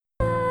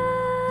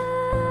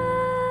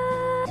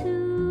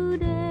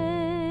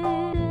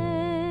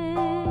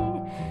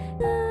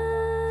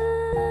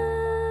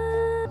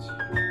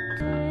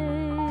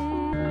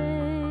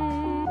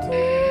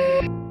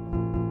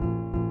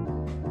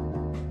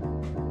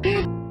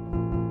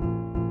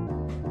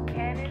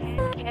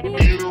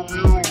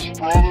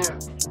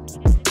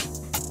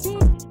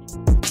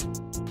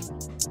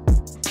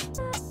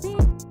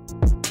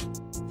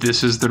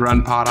This is the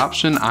Run Pod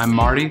Option. I'm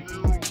Marty.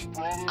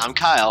 I'm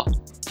Kyle.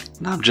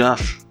 And I'm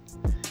Jeff.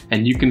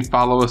 And you can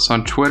follow us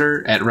on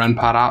Twitter at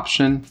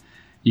RunPodOption.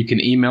 You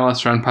can email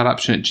us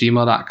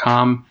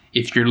runpodoption@gmail.com.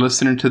 If you're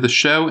listening to the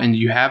show and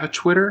you have a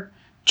Twitter,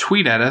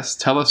 tweet at us.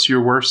 Tell us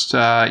your worst,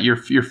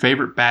 your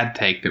favorite bad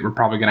take that we're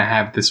probably going to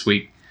have this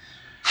week.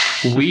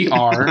 We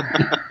are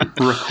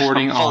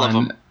recording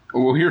on...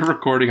 We're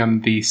recording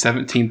on the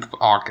 17th of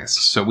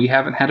August, so we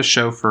haven't had a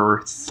show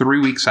for 3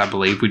 weeks, I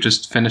believe. We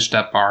just finished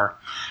up our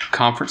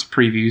conference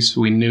previews.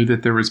 We knew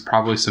that there was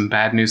probably some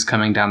bad news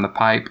coming down the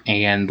pipe,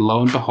 and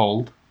lo and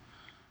behold,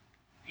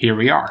 here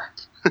we are.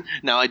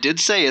 Now, I did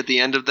say at the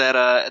end of that,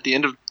 at the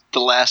end of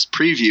the last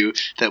preview,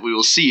 that we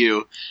will see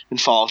you in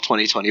fall of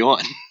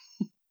 2021.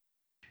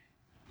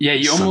 Yeah,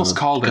 you almost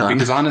called it,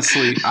 because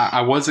honestly,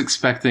 I was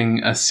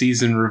expecting a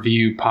season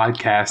review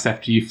podcast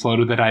after you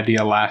floated that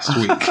idea last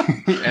week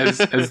as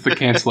the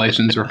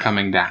cancellations were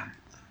coming down.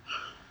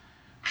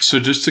 So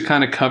just to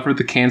kind of cover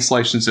the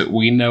cancellations that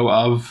we know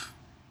of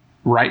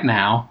right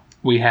now,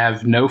 we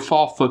have no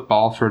fall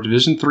football for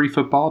Division III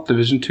football,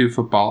 Division II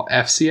football,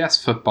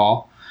 FCS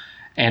football,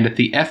 and at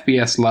the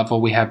FBS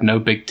level, we have no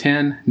Big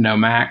Ten, no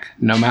MAC,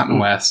 no Mountain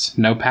West,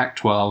 no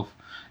Pac-12,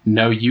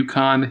 no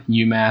UConn,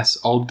 UMass,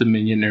 Old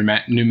Dominion,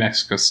 or New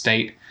Mexico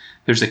State.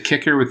 There's a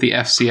kicker with the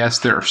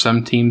FCS. There are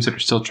some teams that are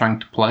still trying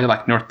to play,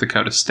 like North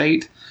Dakota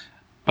State,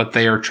 but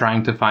they are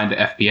trying to find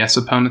FBS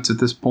opponents at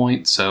this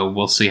point, so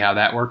we'll see how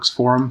that works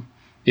for them.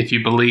 If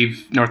you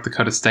believe North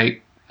Dakota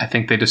State, I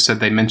think they just said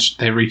they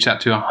reached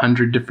out to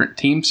 100 different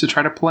teams to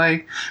try to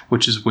play,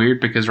 which is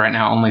weird because right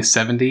now only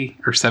 70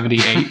 or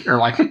 78 are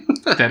like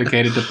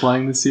dedicated to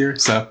playing this year,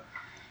 so...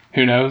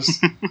 Who knows?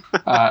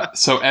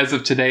 So as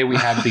of today, we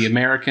have the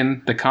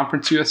American, the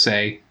Conference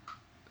USA,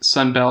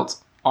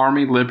 Sunbelt,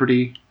 Army,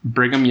 Liberty,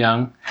 Brigham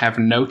Young have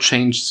no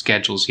changed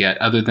schedules yet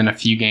other than a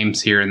few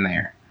games here and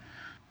there.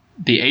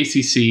 The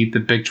ACC,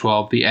 the Big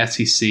 12, the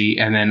SEC,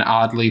 and then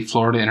oddly,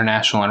 Florida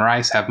International and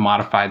Rice have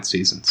modified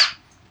seasons.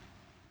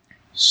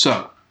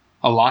 So,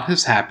 a lot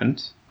has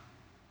happened.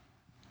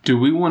 Do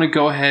we want to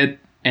go ahead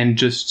and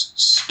just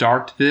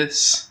start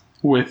this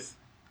with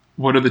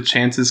what are the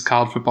chances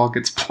college football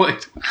gets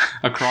played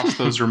across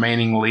those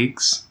remaining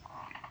leagues?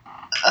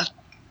 I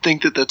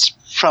think that's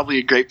probably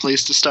a great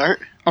place to start.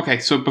 Okay,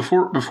 so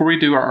before we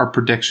do our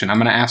prediction, I'm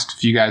going to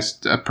ask you guys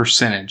a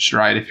percentage,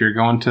 right? If you're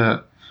going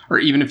to, or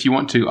even if you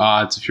want to,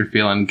 odds if you're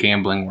feeling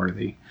gambling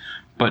worthy.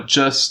 But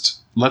just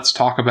let's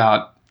talk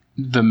about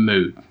the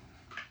mood.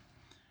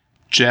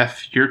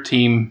 Jeff, your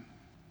team,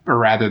 or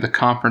rather the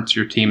conference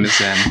your team is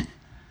in,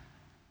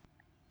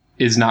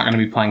 is not going to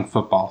be playing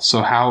football.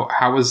 So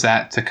how was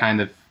that to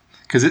kind of...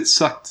 Because it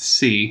sucked to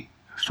see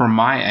from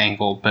my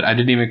angle, but I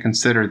didn't even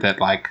consider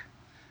that, like,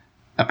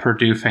 a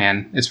Purdue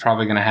fan is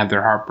probably going to have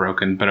their heart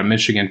broken, but a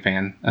Michigan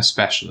fan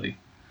especially.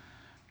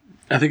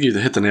 I think you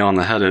hit the nail on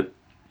the head.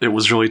 It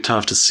was really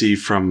tough to see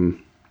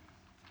from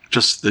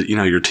just the,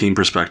 your team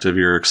perspective.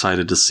 You're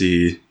excited to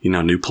see,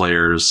 new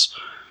players,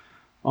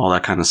 all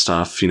that kind of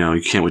stuff.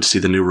 You can't wait to see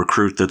the new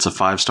recruit that's a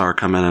 5-star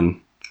come in, and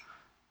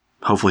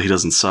hopefully he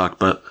doesn't suck,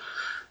 but...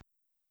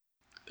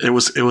 It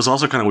was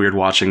also kind of weird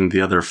watching the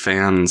other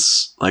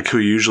fans, like, who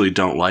you usually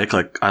don't like.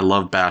 Like, I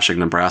love bashing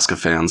Nebraska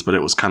fans, but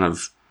it was kind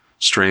of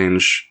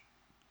strange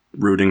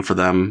rooting for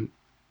them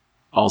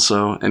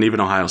also. And even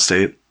Ohio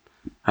State.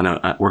 I know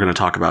we're going to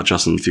talk about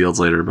Justin Fields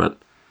later, but,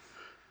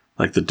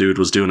 like, the dude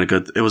was doing a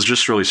good... It was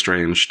just really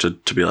strange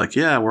to be like,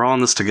 yeah, we're all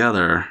in this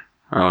together.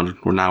 Oh,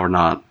 now we're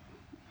not.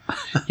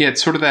 Yeah,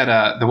 it's sort of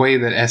that the way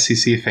that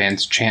SEC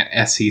fans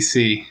chant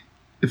SEC.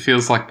 It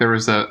feels like there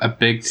was a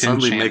Big Ten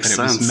chant, and it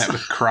was met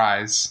with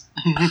cries.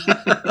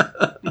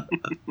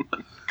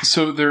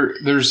 So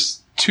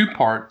there's two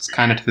parts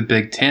kind of to the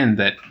Big Ten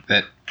that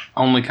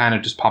only kind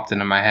of just popped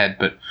into my head.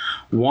 But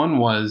one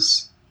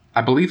was,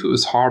 I believe it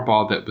was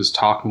Harbaugh that was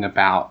talking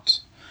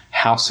about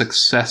how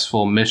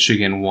successful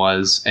Michigan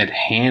was at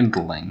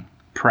handling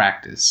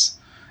practice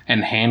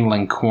and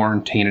handling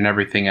quarantine and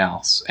everything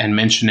else, and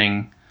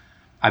mentioning...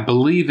 I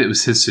believe it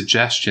was his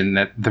suggestion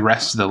that the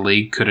rest of the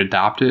league could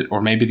adopt it,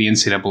 or maybe the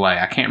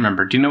NCAA. I can't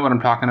remember. Do you know what I'm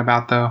talking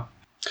about, though?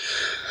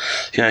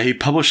 Yeah, he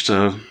published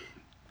a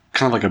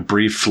kind of like a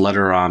brief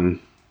letter on,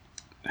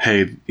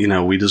 hey,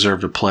 we deserve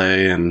to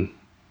play, and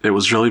it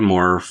was really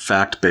more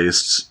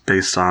fact-based,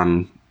 based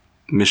on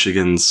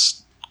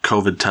Michigan's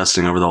COVID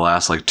testing over the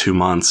last, 2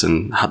 months,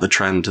 and how the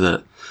trend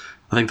that,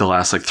 I think the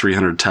last,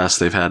 300 tests,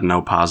 they've had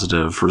no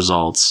positive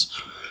results.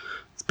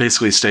 It's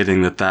basically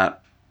stating that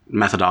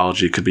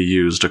methodology could be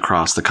used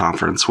across the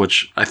conference,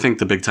 which I think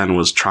the Big Ten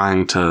was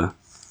trying to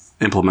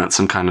implement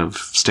some kind of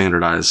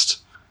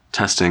standardized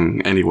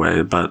testing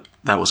anyway, but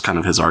that was kind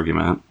of his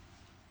argument.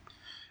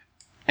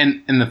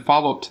 And the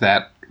follow-up to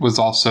that was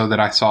also that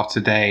I saw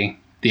today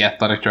the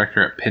athletic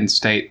director at Penn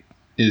State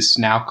is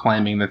now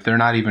claiming that they're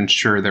not even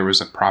sure there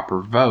was a proper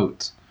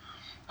vote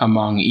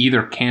among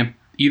either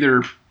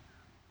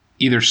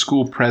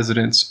school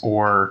presidents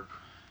or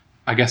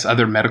I guess,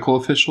 other medical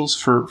officials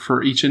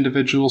for each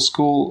individual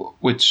school,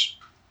 which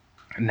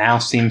now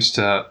seems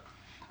to,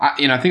 I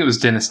think it was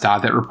Dennis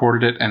Dodd that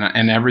reported it,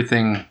 and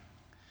everything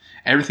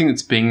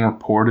that's being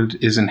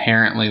reported is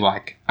inherently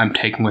like I'm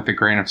taking with a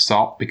grain of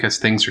salt because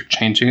things are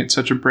changing at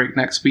such a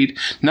breakneck speed.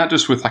 Not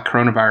just with like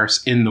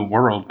coronavirus in the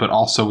world, but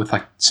also with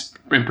like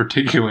in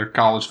particular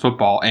college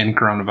football and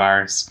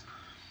coronavirus.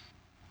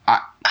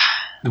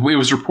 It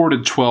was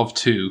reported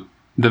 12-2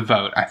 the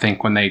vote, I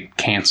think, when they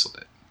canceled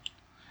it,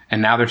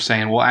 and now they're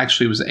saying, well,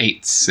 actually it was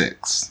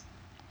 8-6,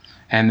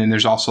 and then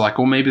there's also like,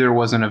 well, maybe there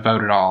wasn't a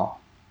vote at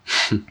all.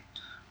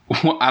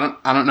 Well, I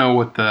don't know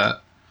what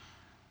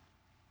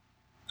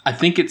I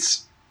think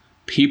it's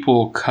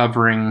people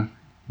covering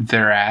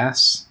their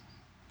ass,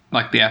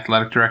 like the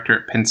athletic director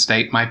at Penn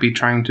State might be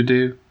trying to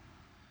do,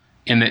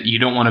 in that you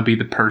don't want to be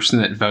the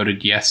person that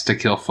voted yes to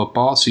kill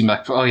football. So you're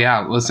like, oh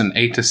yeah, listen,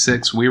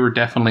 8-6, we were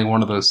definitely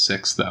one of those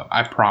 6, though.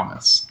 I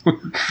promise.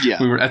 Yeah,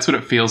 that's what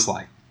it feels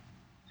like.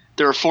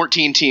 There were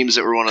 14 teams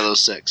that were one of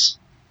those 6.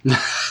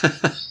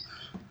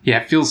 Yeah,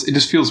 it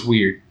just feels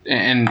weird.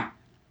 And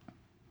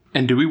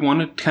do we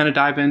want to kind of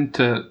dive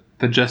into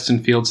the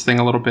Justin Fields thing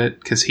a little bit?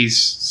 Because he's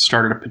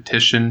started a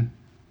petition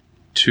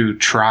to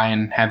try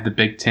and have the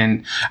Big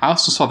Ten. I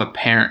also saw the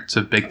parents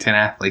of Big Ten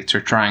athletes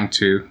are trying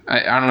to.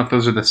 I don't know if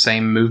those are the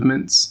same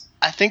movements.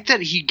 I think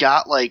that he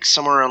got like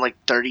somewhere around like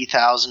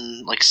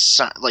 30,000 like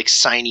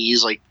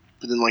signees like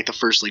within like the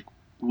first like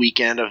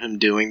weekend of him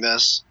doing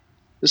this.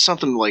 It's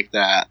something like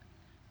that,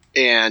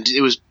 and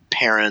it was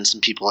parents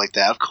and people like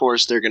that. Of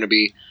course, they're going to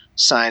be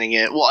signing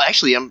it. Well,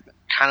 actually, I'm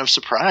kind of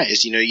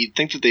surprised. You'd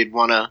think that they'd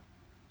want to.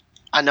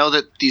 I know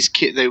that these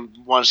kids, they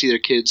want to see their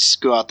kids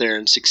go out there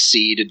and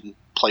succeed and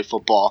play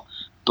football,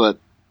 but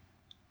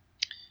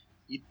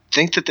you'd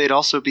think that they'd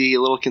also be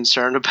a little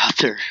concerned about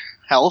their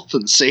health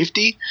and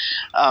safety.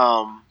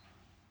 I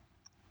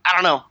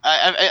don't know.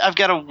 I've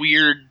got a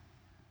weird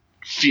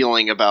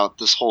feeling about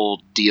this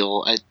whole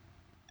deal,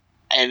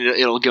 and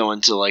it'll go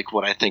into like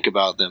what I think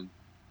about them,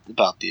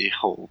 about the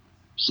whole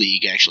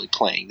league actually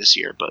playing this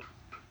year. But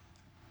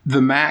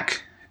the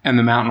MAC and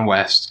the Mountain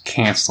West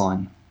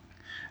canceling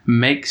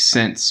makes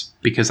sense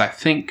because I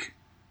think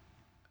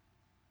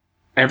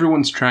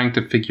everyone's trying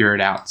to figure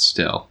it out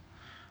still.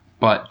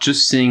 But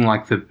just seeing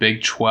like the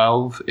Big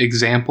 12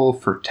 example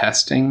for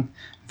testing,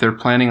 they're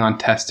planning on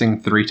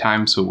testing 3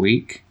 times a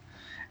week.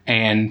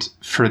 And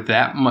for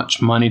that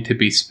much money to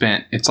be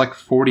spent, it's like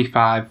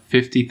 $45,000,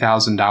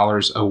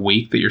 $50,000 a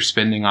week that you're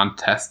spending on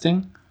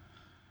testing.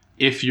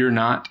 If you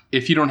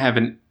don't have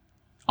an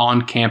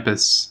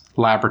on-campus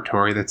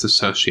laboratory that's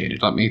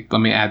associated. Let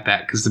me add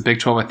that, because the Big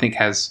 12 I think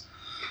has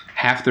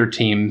half their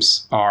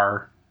teams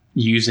are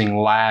using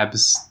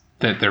labs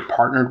that they're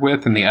partnered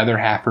with, and the other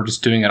half are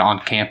just doing it on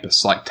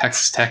campus. Like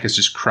Texas Tech is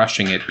just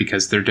crushing it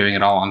because they're doing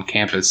it all on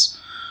campus,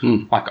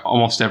 like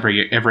almost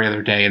every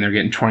other day, and they're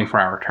getting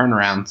 24-hour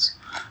turnarounds.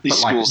 These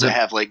schools that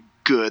have like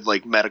good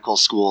like medical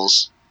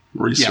schools.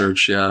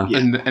 Research, yeah.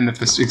 And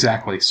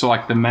exactly. So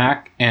like the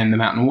MAC and the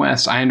Mountain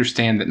West, I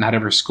understand that not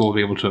every school will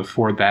be able to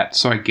afford that,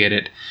 so I get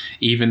it.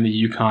 Even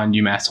the UConn,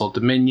 UMass Old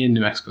Dominion,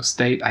 New Mexico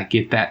State, I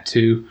get that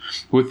too.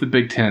 With the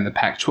Big Ten and the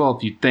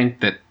Pac-12, you'd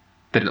think that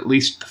at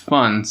least the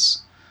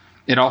funds,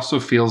 it also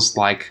feels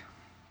like,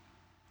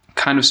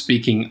 kind of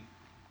speaking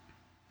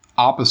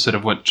opposite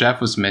of what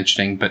Jeff was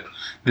mentioning, but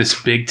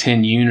this Big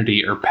Ten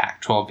unity or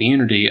Pac-12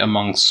 unity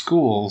among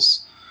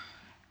schools,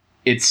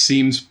 it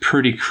seems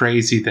pretty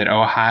crazy that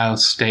Ohio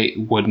State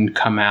wouldn't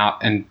come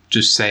out and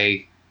just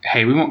say,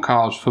 hey, we want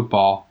college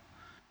football.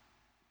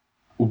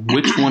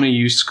 Which one of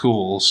you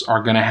schools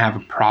are going to have a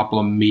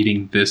problem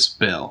meeting this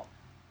bill?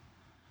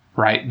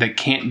 Right? That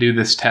can't do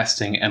this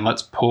testing, and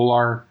let's pull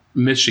our...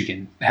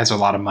 Michigan has a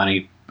lot of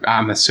money,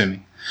 I'm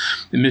assuming.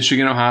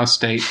 Michigan, Ohio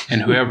State,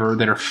 and whoever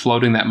that are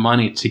floating that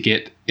money to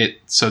get it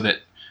so that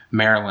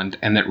Maryland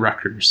and that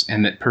Rutgers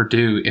and that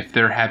Purdue, if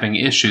they're having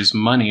issues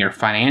money or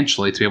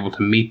financially to be able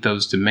to meet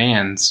those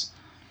demands,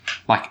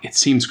 like it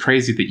seems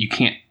crazy that you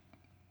can't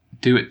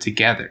do it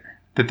together,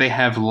 that they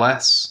have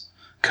less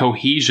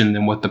cohesion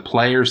than what the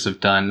players have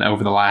done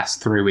over the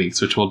last 3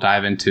 weeks, which we'll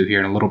dive into here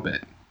in a little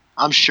bit.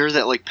 I'm sure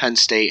that like Penn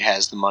State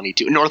has the money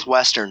too.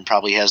 Northwestern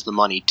probably has the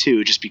money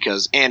too, just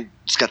because, and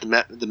it's got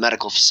the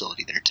medical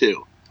facility there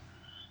too.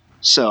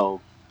 So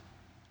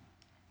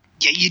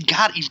yeah, you've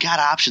got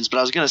options, but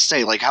I was gonna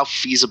say, like, how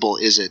feasible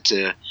is it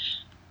to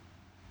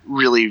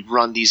really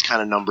run these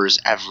kind of numbers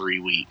every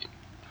week?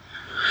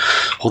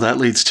 Well, that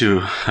leads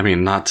to, I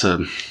mean, not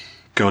to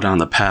go down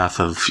the path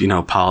of,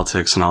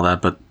 politics and all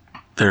that, but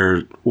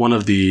they're one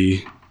of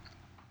the,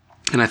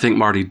 and I think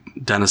Marty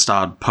Dennis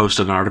Dodd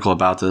posted an article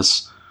about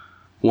this,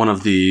 one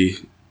of the,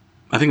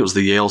 I think it was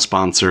the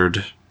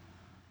Yale-sponsored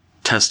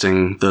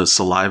testing, the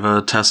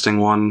saliva testing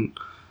one,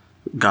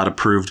 got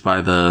approved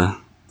by the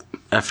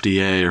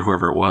FDA or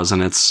whoever it was,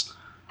 and it's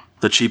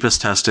the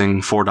cheapest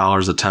testing,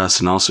 $4 a test,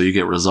 and also you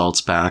get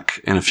results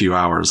back in a few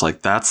hours.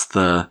 Like, that's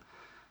the,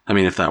 I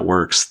mean, if that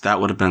works,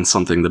 that would have been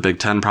something the Big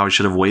Ten probably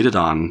should have waited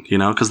on,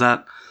 because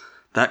that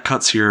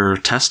cuts your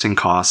testing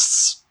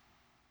costs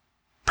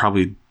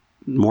probably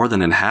more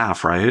than in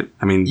half, right?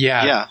 I mean,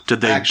 yeah. Did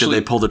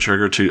they pull the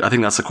trigger too? I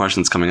think that's the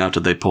question that's coming up.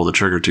 Did they pull the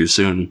trigger too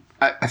soon?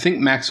 I think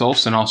Max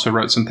Olson also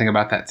wrote something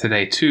about that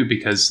today too,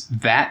 because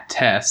that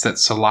test, that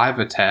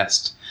saliva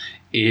test,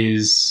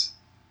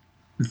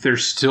 they're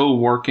still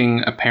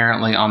working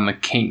apparently on the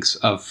kinks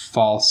of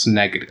false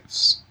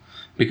negatives,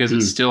 because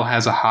it still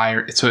has a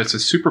higher. So it's a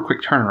super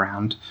quick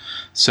turnaround.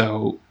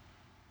 So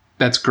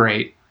that's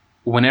great.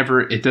 Whenever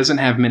it doesn't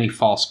have many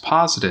false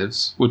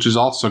positives, which is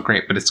also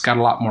great, but it's got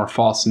a lot more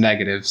false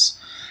negatives.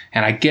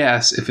 And I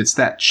guess if it's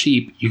that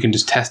cheap, you can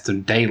just test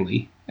them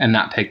daily and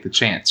not take the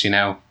chance.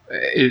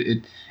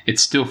 It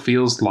still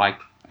feels like,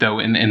 though,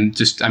 and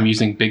just I'm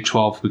using Big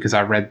 12 because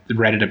I read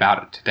it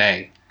about it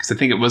today, because I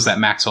think it was that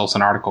Max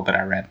Olson article that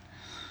I read.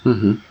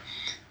 Mm-hmm.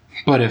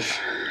 But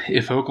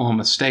if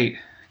Oklahoma State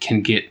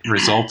can get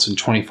results in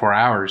 24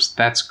 hours,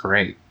 that's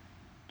great.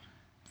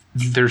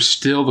 There's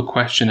still the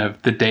question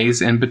of the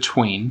days in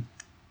between,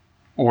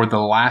 or the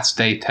last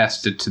day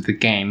tested to the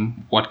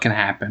game. What can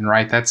happen,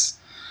 right? That's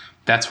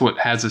what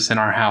has us in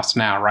our house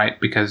now, right?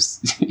 Because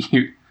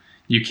you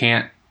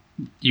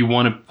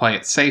want to play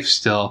it safe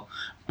still,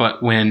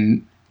 but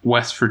when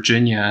West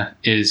Virginia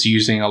is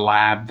using a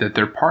lab that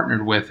they're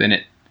partnered with,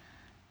 and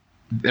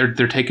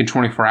they're taking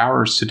 24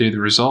 hours to do the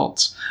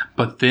results.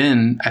 But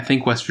then I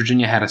think West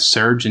Virginia had a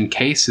surge in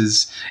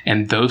cases,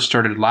 and those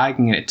started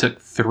lagging, and it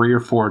took 3 or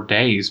 4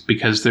 days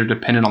because they're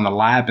dependent on the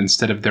lab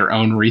instead of their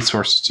own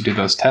resources to do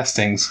those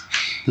testings.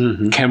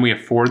 Mm-hmm. Can we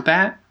afford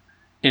that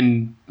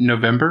in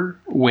November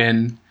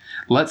when,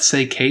 let's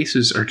say,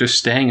 cases are just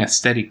staying a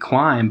steady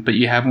climb, but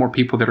you have more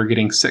people that are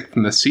getting sick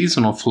from the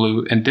seasonal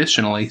flu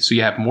additionally, so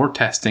you have more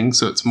testing,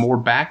 so it's more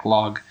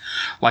backlog.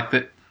 Like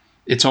that,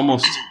 it's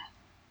almost...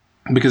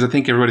 Because I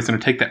think everybody's going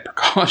to take that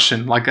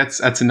precaution. Like that's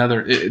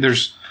another.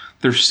 There's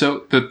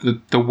so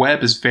the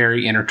web is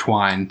very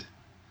intertwined.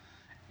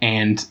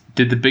 And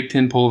did the Big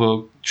Ten pull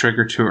the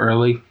trigger too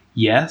early?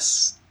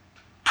 Yes,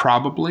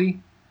 probably.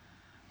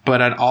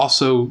 But I'd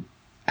also,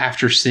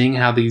 after seeing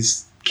how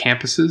these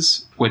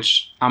campuses,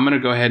 which I'm going to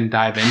go ahead and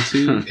dive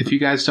into, if you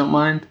guys don't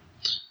mind.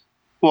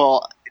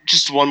 Well,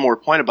 just one more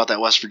point about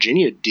that West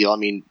Virginia deal. I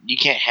mean, you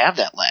can't have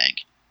that lag.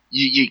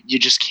 You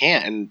just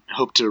can't, and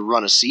hope to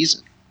run a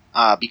season.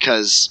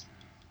 Because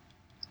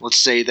let's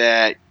say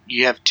that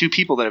you have 2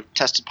 people that have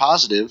tested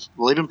positive.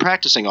 Well, they've been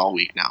practicing all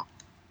week now.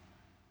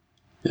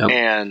 Yep.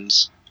 And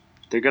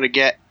they're going to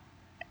get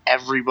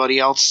everybody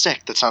else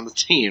sick that's on the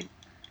team.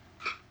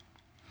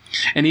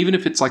 And even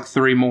if it's like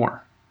 3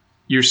 more,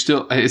 it's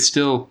still,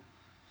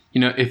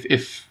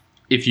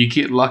 if you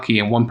get lucky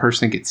and one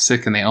person gets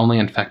sick and they only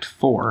infect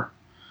 4,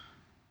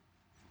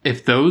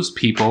 if those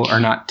people are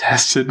not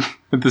tested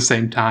at the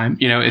same time,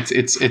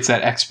 it's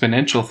that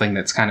exponential thing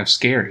that's kind of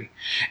scary.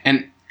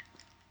 And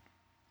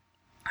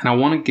I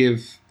want to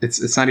give,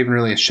 it's not even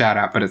really a shout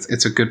out, but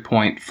it's a good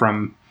point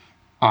from,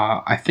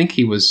 I think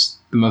he was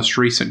the most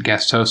recent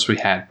guest host we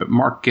had, but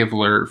Mark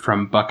Givler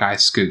from Buckeye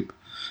Scoop,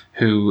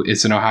 who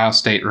is an Ohio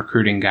State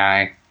recruiting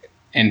guy,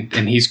 and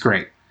he's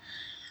great.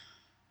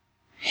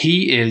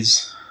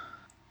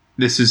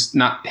 This is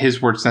not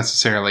his words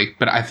necessarily,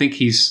 but I think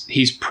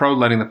he's pro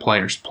letting the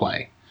players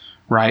play,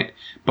 right?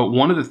 But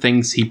one of the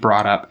things he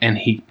brought up, and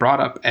he brought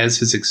up as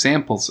his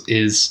examples,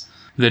 is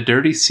the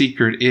dirty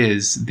secret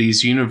is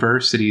these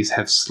universities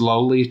have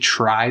slowly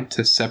tried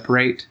to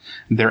separate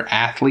their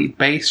athlete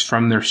base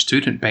from their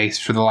student base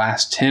for the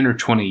last 10 or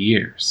 20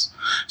 years.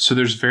 So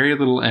there's very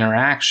little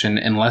interaction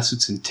unless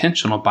it's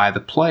intentional by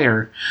the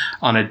player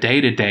on a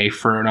day-to-day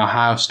for an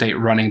Ohio State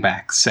running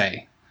back,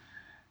 say.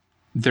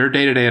 Their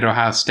day-to-day at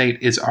Ohio State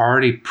is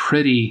already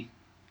pretty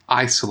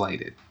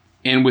isolated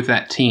and with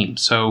that team.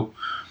 So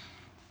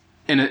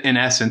in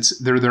essence,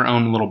 they're their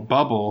own little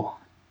bubble.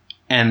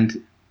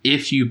 And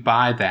if you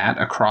buy that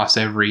across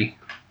every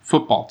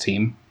football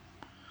team,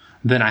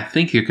 then I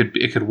think it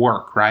could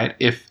work, right?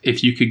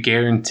 If you could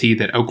guarantee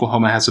that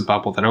Oklahoma has a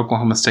bubble, that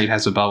Oklahoma State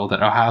has a bubble,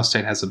 that Ohio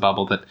State has a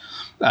bubble, that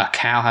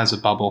Cal has a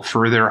bubble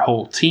for their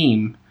whole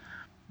team.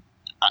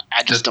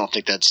 I just don't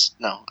think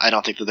I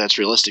don't think that's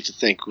realistic to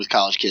think with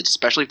college kids,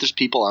 especially if there's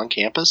people on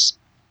campus.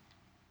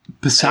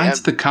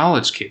 Besides the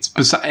college kids,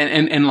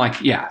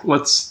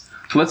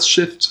 let's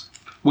shift.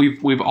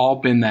 We've all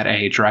been that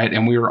age, right?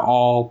 And we were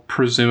all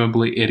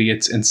presumably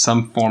idiots in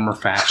some form or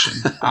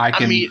fashion. I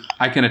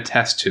can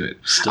attest to it.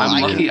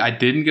 I'm lucky I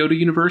didn't go to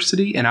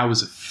university, and I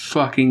was a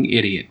fucking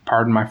idiot.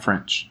 Pardon my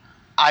French.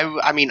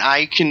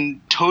 I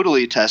can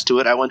totally attest to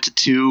it. I went to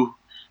 2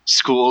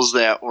 schools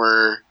that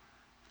were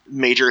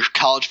major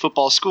college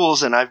football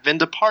schools, and I've been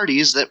to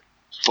parties that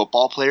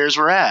football players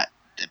were at,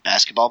 that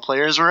basketball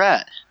players were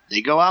at.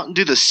 They go out and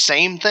do the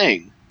same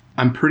thing.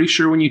 I'm pretty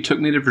sure when you took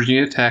me to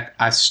Virginia Tech,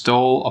 I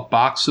stole a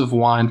box of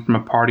wine from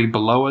a party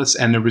below us,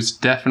 and there was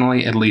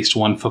definitely at least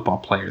one football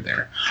player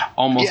there.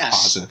 Almost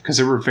positive, because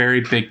they were very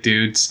big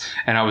dudes,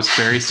 and I was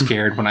very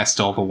scared when I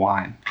stole the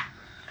wine.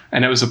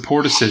 And it was a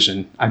poor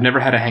decision. I've never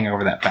had a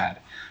hangover that bad.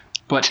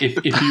 But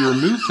if you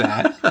remove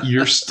that,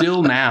 you're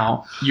still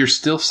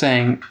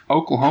saying,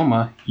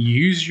 Oklahoma,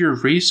 use your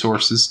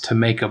resources to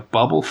make a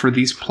bubble for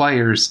these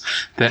players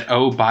that,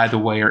 oh, by the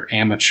way, are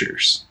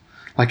amateurs.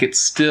 Like, it's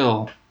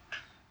still,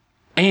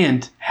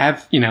 and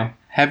have your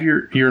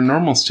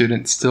normal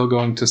students still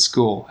going to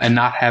school and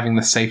not having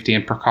the safety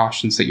and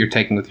precautions that you're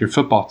taking with your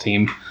football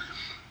team.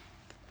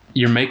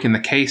 You're making the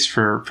case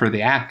for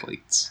the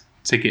athletes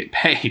to get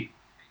paid.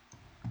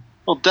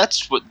 Well,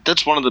 that's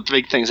one of the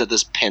big things that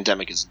this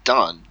pandemic has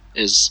done,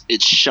 is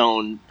it's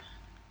shown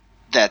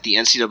that the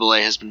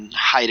NCAA has been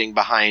hiding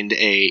behind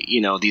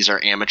these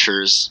are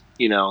amateurs,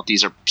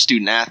 these are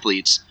student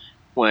athletes,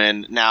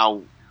 when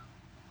now,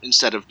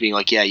 instead of being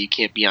like, yeah, you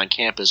can't be on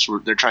campus,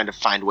 they're trying to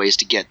find ways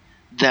to get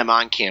them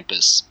on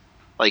campus.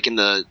 Like in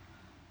the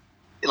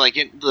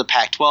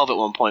Pac-12 at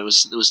one point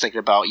was thinking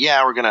about,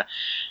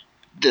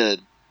 the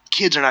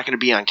kids are not going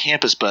to be on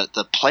campus, but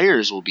the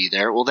players will be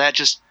there. Well, that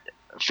just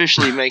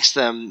officially makes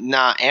them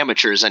not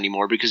amateurs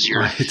anymore, because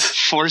you're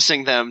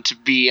forcing them to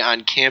be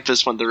on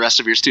campus when the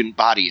rest of your student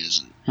body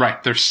isn't.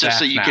 Right, they're staff just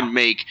so you now.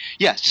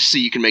 just so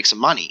you can make some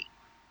money,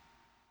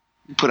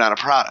 put out a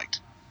product.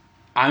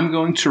 I'm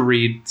going to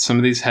read some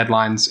of these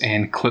headlines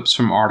and clips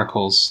from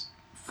articles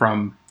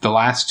from the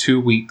last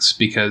 2 weeks,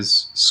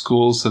 because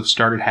schools have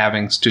started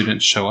having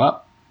students show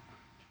up.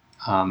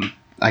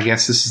 I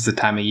guess this is the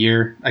time of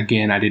year.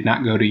 Again, I did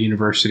not go to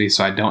university,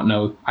 so I don't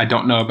know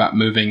about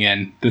moving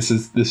in. This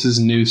is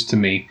news to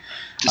me.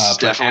 This is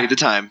definitely the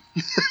time.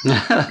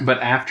 But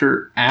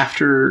after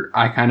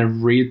I kind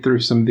of read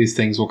through some of these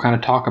things, we'll kind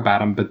of talk about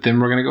them. But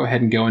then we're going to go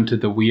ahead and go into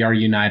the We Are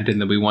United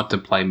and the We Want to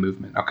Play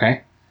movement,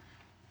 okay?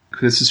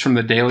 This is from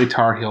the Daily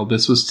Tar Heel.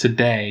 This was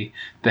today.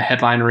 The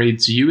headline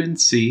reads,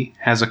 UNC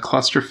has a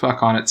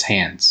clusterfuck on its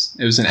hands.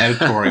 It was an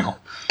editorial.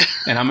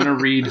 And I'm going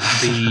to read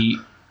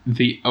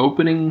the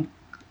opening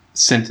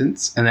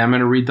sentence, and then I'm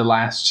going to read the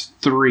last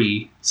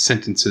 3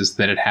 sentences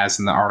that it has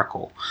in the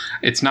article.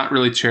 It's not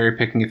really cherry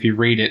picking. If you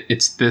read it,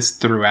 it's this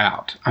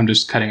throughout. I'm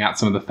just cutting out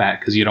some of the fat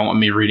because you don't want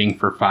me reading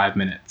for 5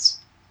 minutes.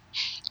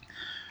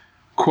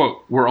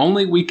 Quote, we're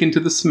only a week into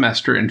the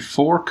semester and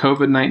 4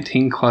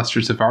 COVID-19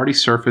 clusters have already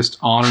surfaced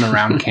on and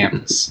around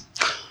campus.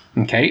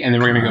 Okay, and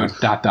then we're going to go ...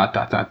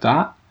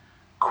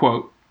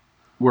 Quote,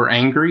 we're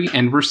angry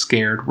and we're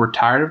scared. We're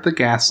tired of the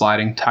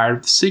gaslighting, tired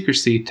of the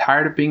secrecy,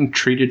 tired of being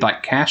treated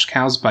like cash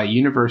cows by a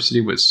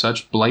university with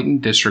such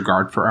blatant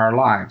disregard for our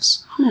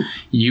lives.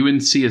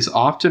 UNC is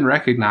often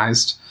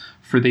recognized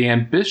for the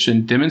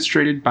ambition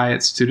demonstrated by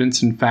its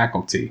students and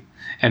faculty,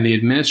 and the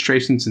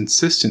administration's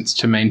insistence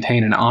to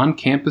maintain an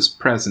on-campus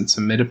presence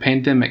amid a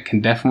pandemic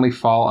can definitely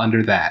fall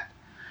under that.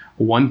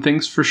 One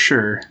thing's for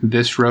sure,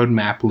 this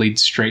roadmap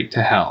leads straight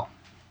to hell.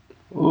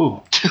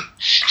 Ooh.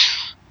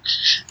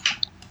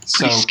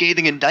 Pretty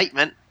scathing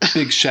indictment.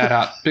 Big shout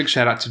out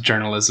to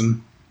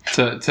journalism,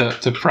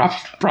 to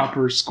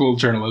proper school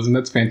journalism.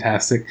 That's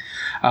fantastic.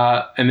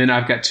 And then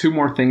I've got 2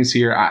 more things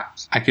here. I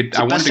wanted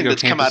to go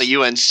that's come out of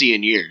UNC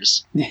in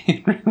years.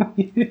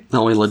 The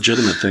only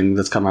legitimate thing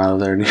that's come out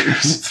of there in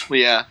years.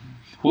 Yeah.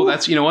 Well,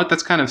 that's, you know what?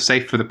 That's kind of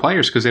safe for the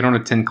players because they don't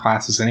attend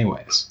classes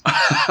anyways.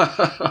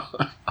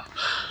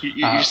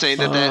 You're saying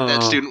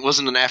that student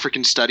wasn't an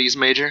African studies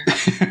major? Or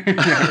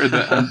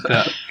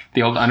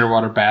the old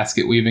underwater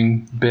basket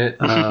weaving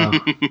bit.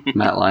 Matt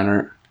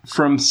Leinart.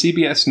 From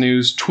CBS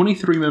News,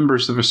 23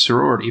 members of a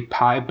sorority,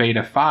 Pi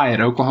Beta Phi at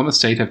Oklahoma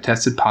State, have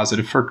tested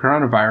positive for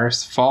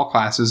coronavirus. Fall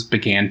classes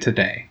began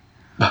today.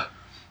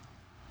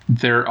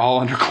 They're all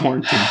under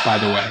quarantine, by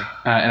the way.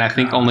 And I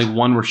think only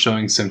 1 were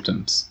showing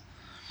symptoms.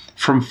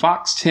 From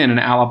Fox 10 in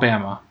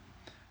Alabama,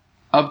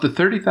 of the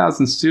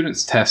 30,000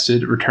 students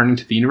tested returning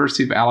to the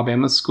University of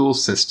Alabama school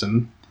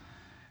system,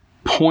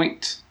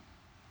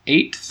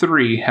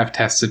 0.83 have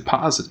tested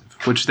positive,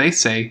 which they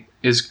say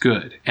is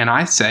good. And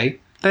I say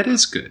that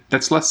is good.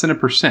 That's less than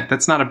 1%.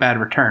 That's not a bad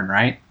return,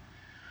 right?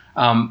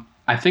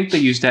 I think they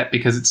used that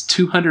because it's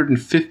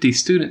 250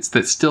 students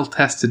that still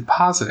tested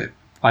positive.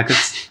 Like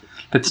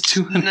that's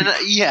 200.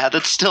 Yeah,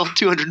 that's still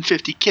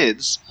 250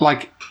 kids.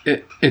 Like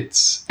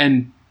it's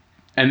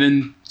and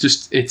then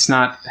just, it's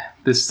not,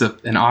 this is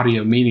an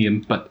audio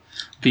medium, but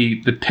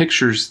the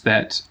pictures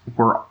that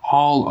were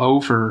all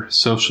over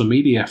social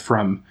media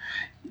from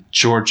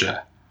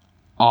Georgia,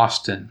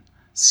 Austin,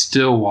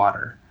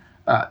 Stillwater,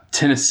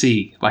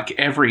 Tennessee, like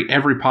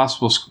every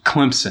possible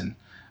Clemson,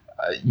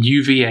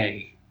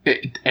 UVA,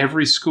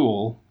 every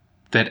school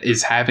that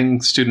is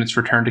having students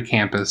return to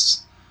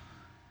campus,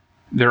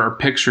 there are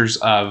pictures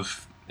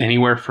of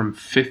anywhere from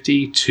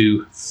 50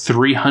 to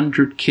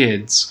 300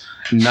 kids,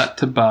 nut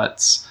to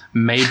butts,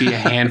 maybe a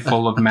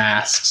handful of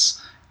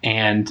masks,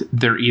 and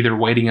they're either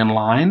waiting in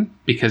line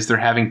because they're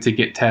having to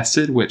get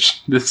tested,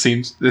 which this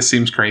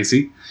seems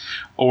crazy,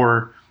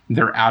 or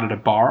they're out at a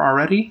bar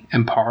already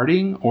and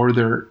partying, or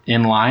they're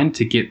in line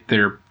to get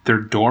their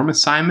dorm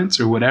assignments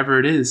or whatever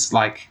it is.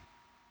 Like,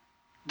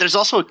 there's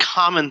also a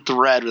common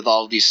thread with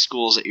all of these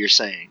schools that you're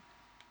saying.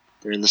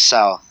 They're in the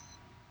South.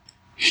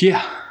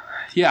 Yeah.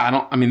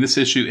 I mean, this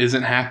issue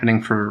isn't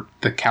happening for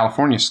the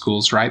California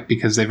schools, right?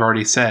 Because they've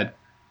already said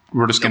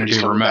we're just going to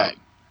do remote.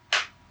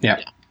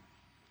 Yeah.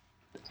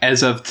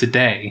 As of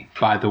today,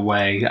 by the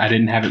way, I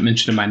didn't have it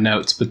mentioned in my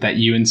notes, but that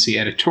UNC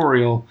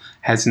editorial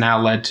has now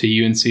led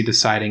to UNC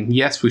deciding,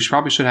 yes, we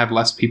probably should have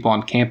less people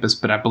on campus,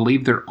 but I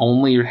believe they're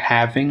only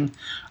having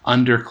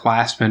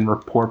underclassmen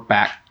report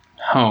back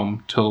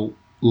home to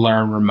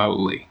learn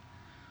remotely.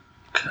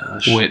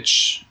 Gosh.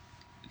 Which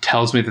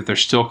tells me that they're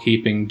still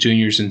keeping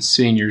juniors and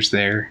seniors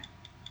there.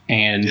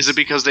 And is it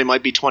because they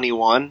might be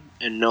 21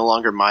 and no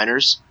longer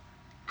minors?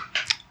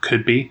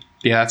 Could be.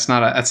 Yeah, that's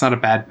not a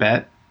bad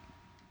bet.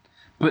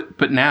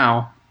 But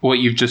now, what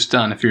you've just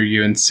done, if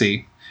you're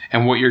UNC,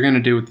 and what you're going to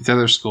do with these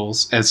other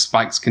schools as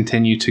spikes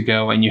continue to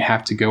go and you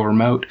have to go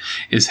remote,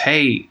 is,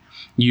 hey,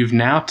 you've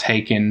now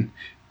taken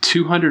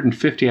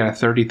 250 out of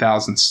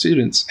 30,000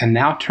 students and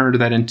now turned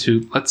that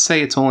into, let's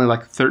say it's only like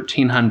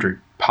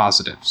 1,300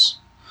 positives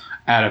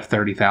out of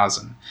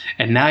 30,000.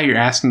 And now you're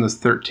asking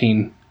those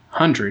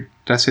 1,300,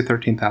 did I say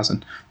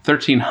 13,000?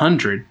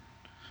 1,300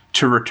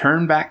 to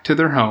return back to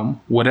their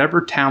home,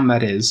 whatever town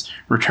that is,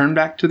 return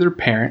back to their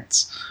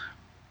parents,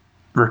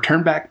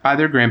 return back by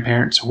their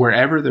grandparents,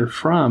 wherever they're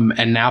from,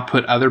 and now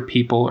put other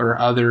people or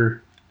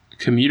other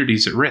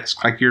communities at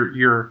risk. Like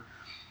you're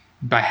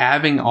by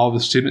having all the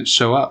students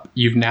show up,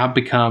 you've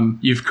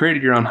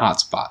created your own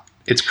hotspot.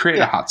 It's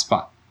created a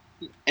hotspot.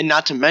 And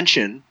not to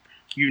mention,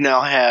 you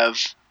now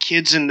have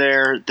kids in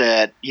there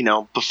that,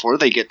 before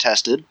they get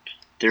tested,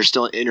 they're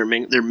still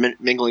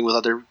mingling with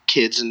other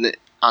kids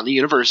on the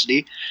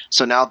university.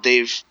 So now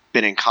they've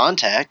been in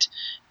contact.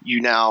 You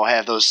now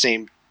have those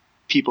same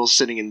people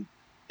sitting in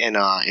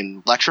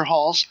lecture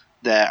halls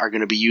that are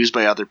going to be used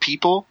by other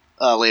people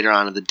later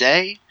on in the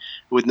day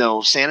with no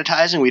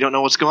sanitizing. We don't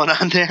know what's going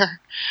on there.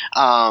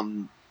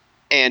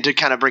 And to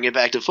kind of bring it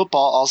back to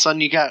football, all of a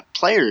sudden you got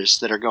players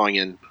that are going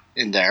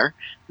in there.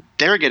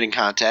 They're getting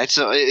contact.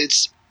 So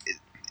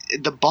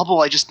the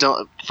bubble, I just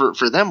don't,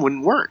 for them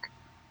wouldn't work.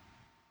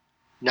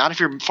 Not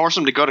if you're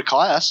forcing them to go to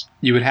class.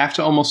 You would have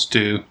to almost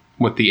do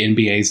what the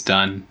NBA's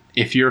done.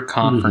 If you're a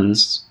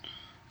conference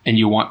and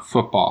you want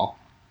football,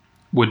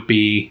 would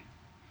be,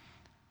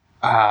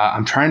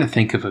 I'm trying to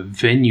think of a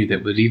venue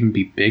that would even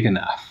be big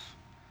enough.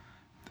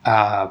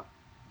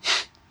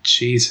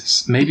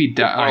 Jesus, maybe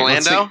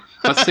Orlando.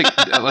 Let's take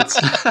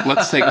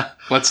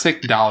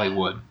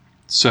Dollywood.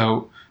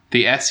 So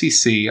the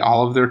SEC,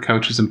 all of their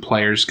coaches and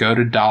players go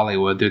to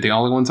Dollywood. They're the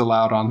only ones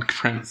allowed on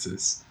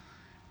premises,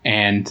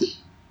 and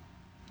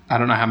I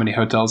don't know how many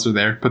hotels are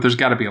there, but there's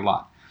got to be a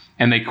lot.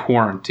 And they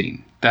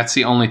quarantine. That's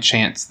the only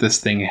chance this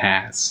thing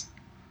has.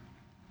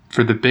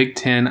 For the Big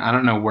Ten, I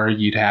don't know where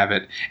you'd have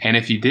it. And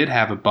if you did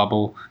have a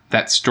bubble,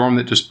 that storm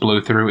that just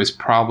blew through is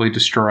probably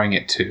destroying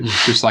it too,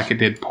 just like it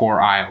did poor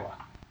Iowa.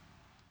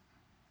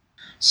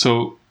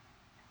 So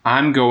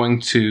I'm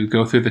going to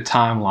go through the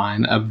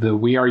timeline of the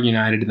We Are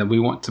United and the We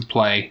Want to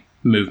Play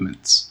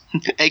movements.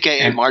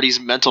 AKA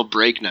Marty's mental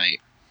break night.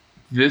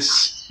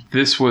 This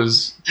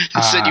was...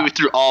 sent you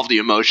through all of the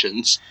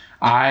emotions.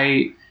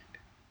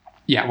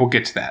 Yeah, we'll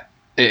get to that.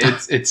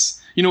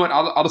 It's you know what?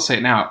 I'll just say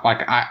it now.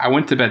 Like I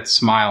went to bed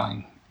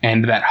smiling,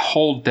 and that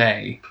whole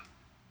day,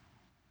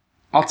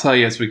 I'll tell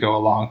you as we go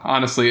along.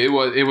 Honestly, it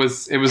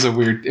was a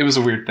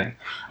weird thing.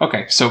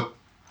 Okay, so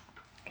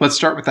let's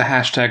start with the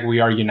hashtag We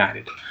Are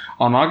United.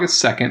 On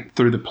August 2nd,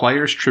 through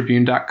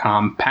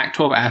theplayerstribune.com,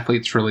 Pac-12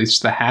 athletes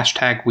released the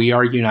hashtag We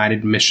Are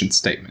United mission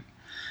statement.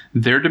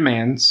 Their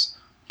demands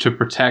to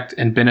protect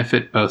and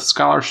benefit both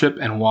scholarship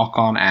and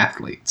walk-on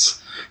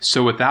athletes.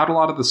 So without a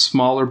lot of the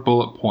smaller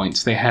bullet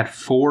points, they had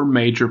 4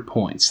 major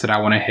points that I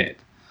want to hit.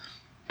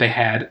 They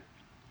had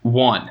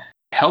 1,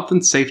 health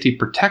and safety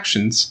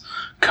protections,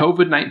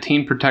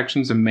 COVID-19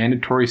 protections and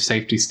mandatory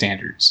safety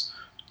standards.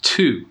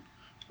 2,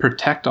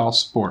 protect all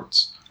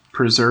sports,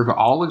 preserve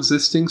all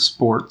existing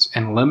sports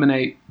and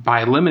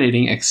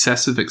eliminating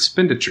excessive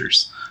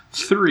expenditures.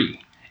 3,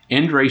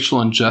 end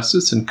racial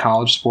injustice in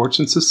college sports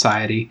and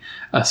society,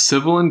 a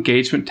civil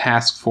engagement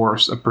task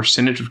force, a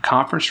percentage of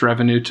conference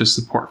revenue to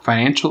support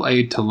financial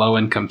aid to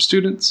low-income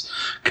students,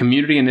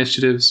 community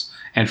initiatives,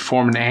 and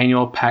form an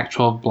annual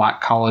Pac-12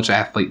 Black College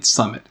Athletes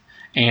Summit.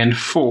 And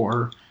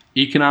 4,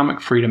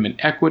 economic freedom and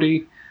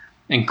equity,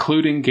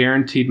 including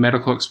guaranteed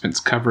medical expense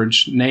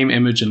coverage, name,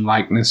 image, and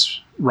likeness,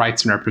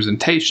 rights and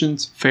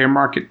representations, fair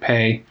market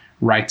pay,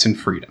 rights and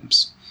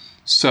freedoms.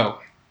 So,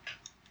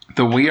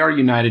 the We Are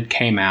United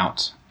came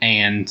out,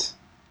 and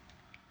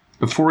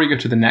before we go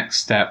to the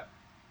next step,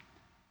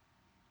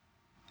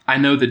 I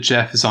know that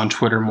Jeff is on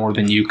Twitter more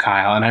than you,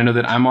 Kyle, and I know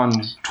that I'm on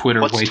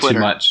Twitter way too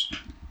much.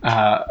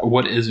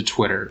 What is a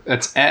Twitter?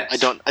 That's at...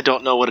 I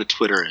don't know what a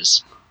Twitter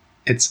is.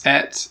 It's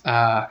at...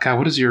 God,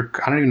 what is your...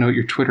 I don't even know what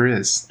your Twitter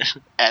is.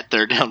 At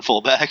Third Down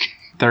Fullback.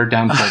 Third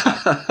Down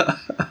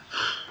Fullback.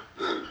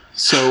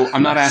 So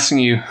I'm not asking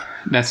you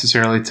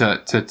necessarily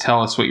to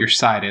tell us what your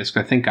site is,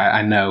 because I think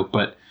I know,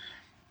 but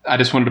I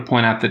just wanted to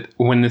point out that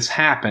when this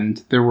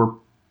happened, there were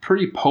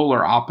pretty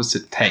polar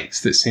opposite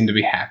takes that seemed to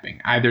be happening.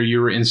 Either you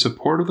were in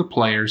support of the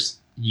players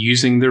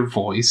using their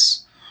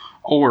voice,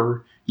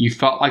 or you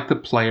felt like the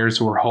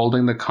players were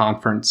holding the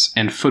conference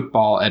and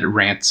football at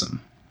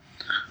ransom.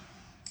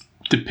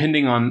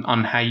 depending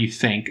on how you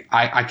think,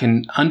 I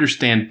can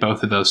understand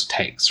both of those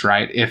takes,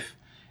 right?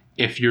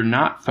 If you're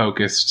not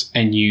focused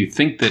and you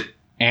think that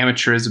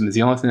amateurism is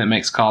the only thing that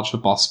makes college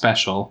football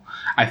special,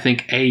 I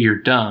think A, you're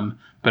dumb,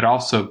 but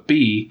also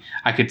B,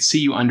 I could see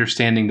you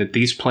understanding that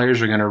these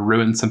players are going to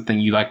ruin something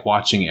you like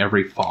watching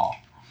every fall.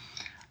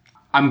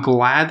 I'm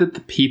glad that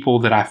the people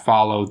that I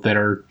follow that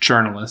are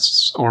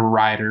journalists or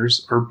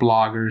writers or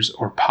bloggers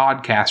or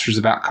podcasters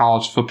about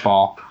college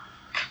football,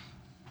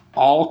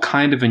 all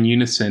kind of in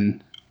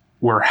unison,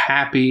 were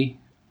happy,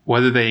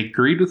 whether they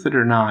agreed with it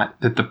or not,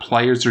 that the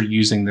players are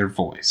using their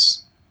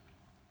voice.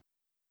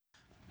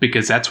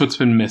 Because that's what's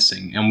been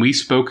missing. And we've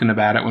spoken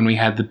about it when we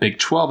had the Big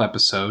 12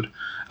 episode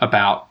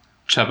about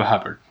Chuba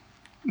Hubbard,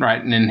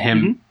 right? And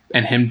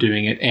him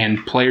doing it.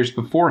 And players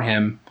before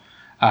him,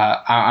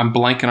 I'm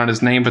blanking on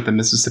his name, but the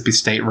Mississippi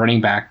State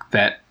running back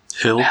that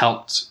Hill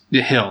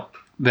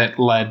that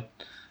led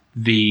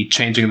the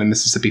changing of the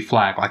Mississippi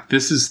flag. Like,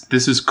 this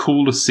is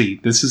cool to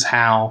see. This is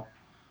how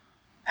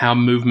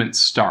movements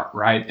start,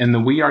 right? And the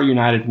We Are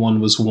United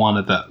one was one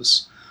of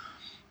those.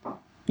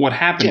 What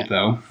happened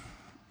though?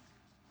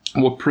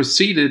 What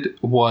preceded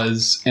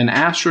was an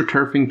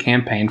astroturfing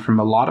campaign from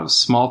a lot of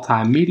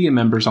small-time media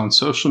members on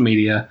social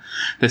media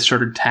that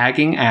started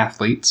tagging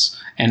athletes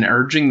and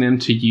urging them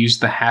to use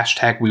the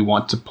hashtag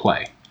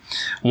 #WeWantToPlay.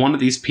 One of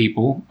these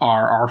people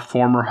are our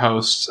former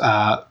hosts,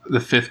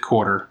 the Fifth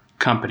Quarter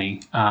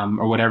Company,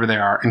 or whatever they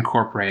are,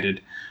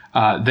 Incorporated.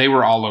 They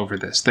were all over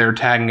this. They were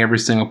tagging every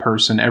single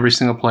person, every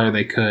single player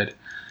they could.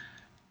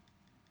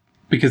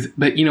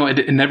 But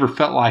it never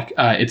felt like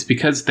it's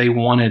because they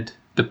wanted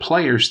the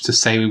players to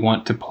say we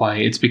want to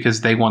play. It's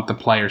because they want the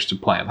players to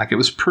play. Like, it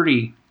was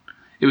pretty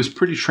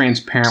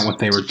transparent what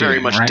they were doing. Very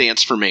much right?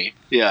 Dance for Me.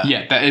 Yeah.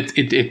 Yeah.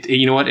 It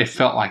you know what? It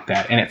felt like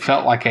that, and it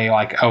felt like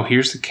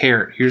here's the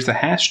carrot, here's the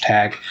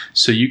hashtag,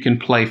 so you can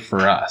play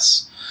for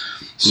us.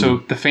 So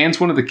the fans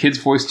wanted the kids'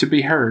 voice to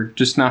be heard,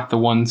 just not the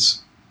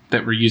ones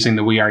that were using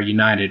the We Are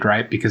United,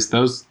 right? Because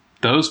those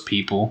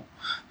people,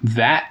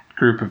 that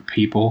group of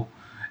people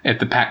at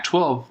the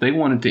Pac-12, they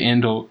wanted to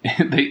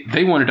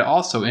they wanted to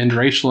also end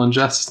racial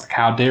injustice. Like,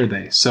 how dare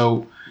they?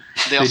 So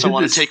they also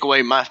want to take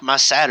away my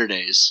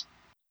Saturdays.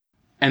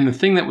 And the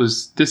thing that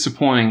was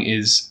disappointing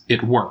is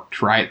it worked,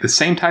 right? The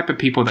same type of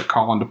people that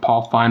call into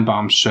Paul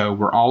Feinbaum's show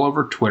were all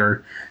over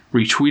Twitter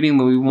retweeting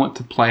the We Want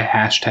to Play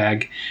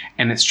hashtag,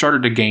 and it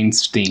started to gain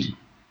steam.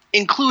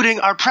 Including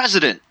our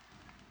president.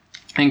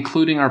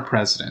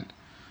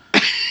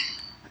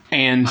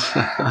 And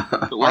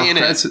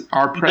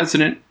our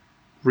president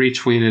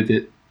retweeted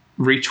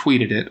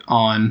it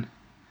on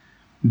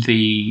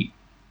the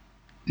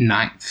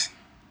 9th,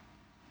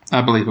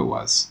 I believe it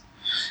was.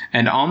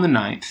 And on the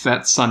 9th,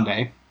 that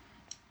Sunday,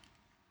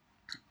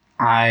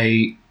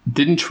 I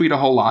didn't tweet a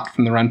whole lot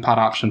from the Run Pod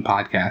Option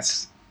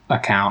podcast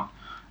account,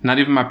 not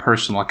even my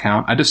personal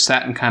account. I just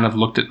sat and kind of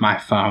looked at my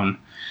phone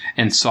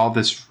and saw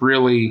this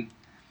really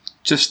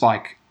just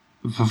like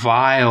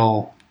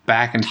vile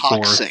back and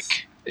toxic.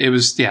 Forth. It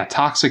was,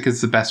 toxic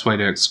is the best way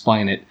to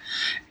explain it.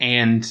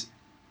 And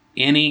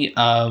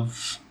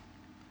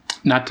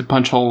not to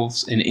punch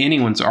holes in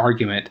anyone's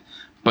argument,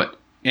 but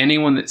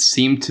anyone that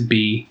seemed to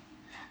be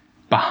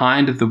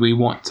behind the We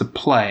Want to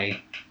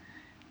Play,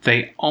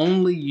 they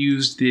only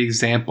used the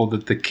example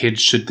that the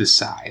kids should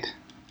decide.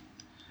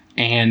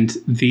 And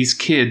these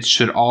kids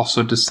should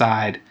also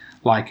decide,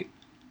 like,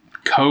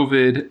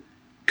 COVID,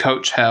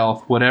 coach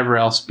health, whatever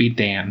else be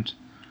damned,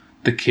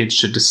 the kids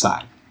should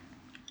decide.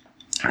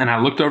 And I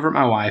looked over at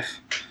my wife,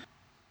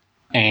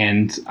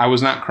 and I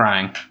was not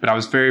crying, but I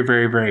was very,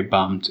 very, very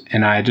bummed.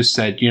 And I just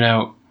said,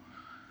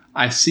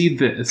 I see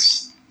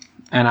this,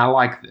 and I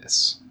like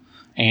this.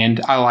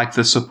 And I like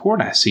the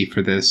support I see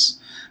for this.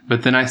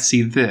 But then I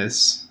see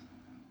this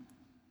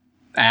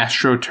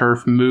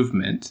AstroTurf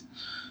movement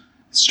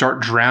start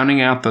drowning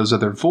out those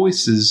other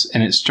voices,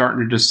 and it's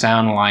starting to just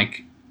sound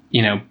like,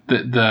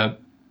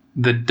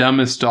 the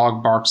dumbest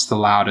dog barks the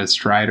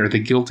loudest, right? Or the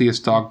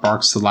guiltiest dog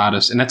barks the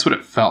loudest. And that's what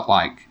it felt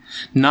like.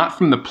 Not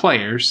from the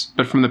players,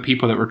 but from the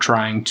people that were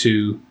trying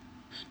to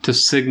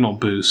signal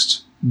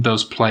boost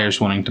those players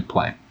wanting to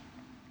play.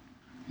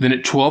 Then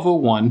at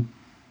 12:01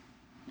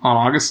 on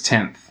August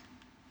 10th,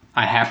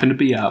 I happened to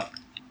be up.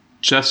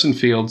 Justin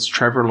Fields,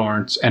 Trevor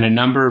Lawrence, and a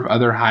number of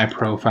other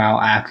high-profile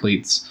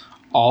athletes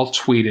all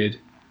tweeted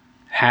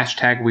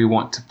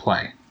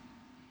 #WeWantToPlay.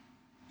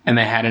 And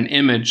they had an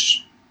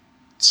image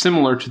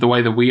similar to the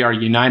way the We Are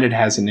United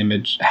had an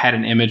image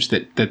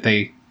that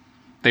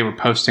they were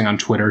posting on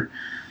Twitter.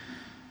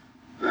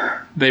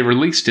 They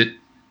released it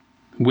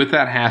with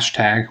that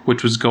hashtag,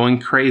 which was going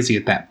crazy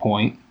at that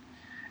point.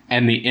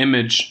 And the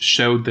image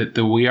showed that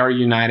the We Are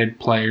United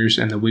players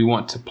and the We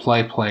Want to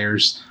Play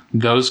players,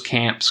 those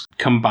camps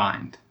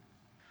combined.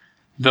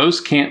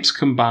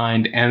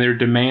 And their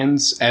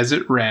demands, as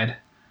it read,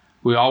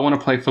 we all want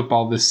to play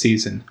football this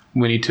season.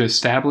 We need to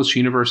establish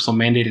universal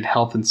mandated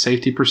health and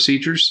safety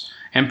procedures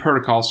and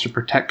protocols to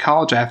protect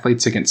college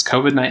athletes against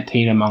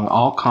COVID-19 among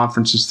all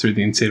conferences through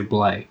the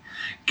NCAA.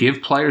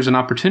 Give players an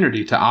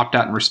opportunity to opt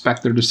out and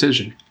respect their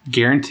decision.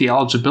 Guarantee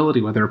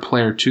eligibility whether a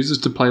player chooses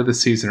to play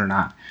this season or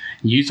not.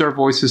 Use our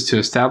voices to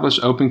establish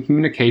open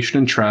communication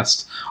and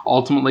trust,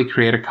 ultimately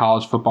create a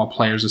college football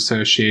players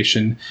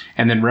association,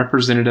 and then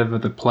representative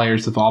of the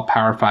players of all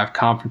Power 5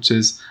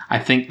 conferences. I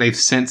think they've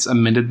since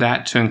amended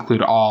that to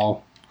include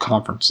all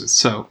conferences.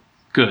 So,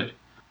 good.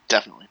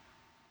 Definitely.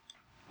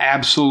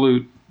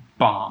 Absolute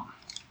bomb.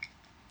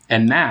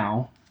 And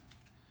now,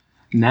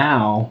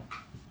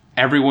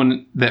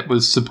 everyone that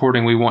was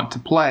supporting We Want to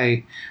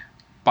Play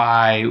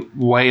by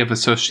way of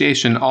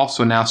association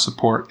also now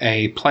support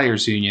a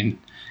players union.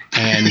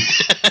 And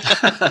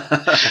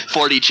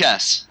 4D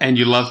chess. And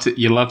you love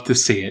to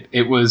see it.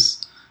 It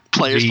was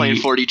players playing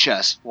 4D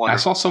chess. Wonderful. I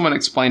saw someone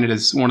explain it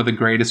as one of the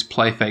greatest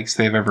play fakes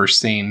they've ever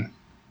seen.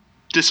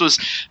 This was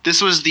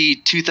the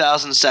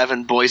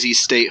 2007 Boise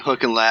State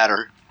hook and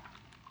ladder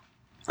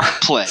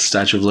play.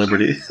 Statue of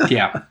Liberty.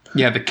 Yeah.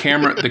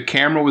 The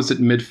camera was at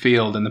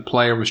midfield and the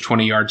player was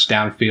 20 yards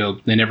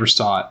downfield. They never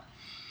saw it.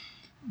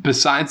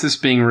 Besides this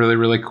being really,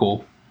 really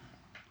cool,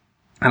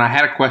 and I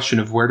had a question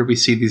of where do we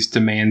see these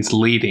demands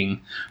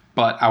leading,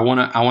 but I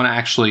want to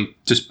actually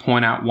just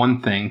point out one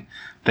thing.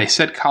 They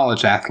said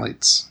college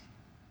athletes,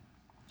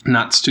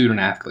 not student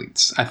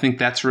athletes. I think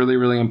that's really,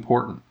 really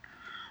important.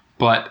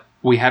 But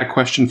we had a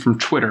question from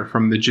Twitter,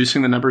 from the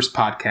Juicing the Numbers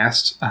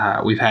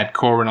podcast. We've had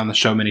Corwin on the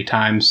show many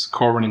times.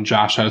 Corwin and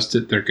Josh host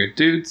it. They're good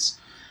dudes.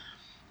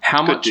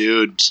 Good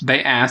dudes.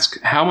 They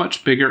ask, how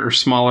much bigger or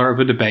smaller of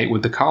a debate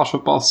would the college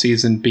football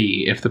season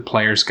be if the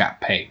players got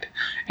paid?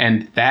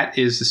 And that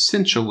is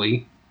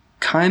essentially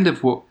kind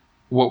of what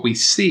we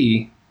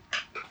see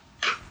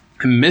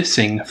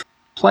missing from the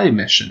play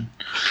mission.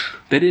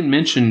 They didn't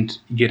mention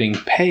getting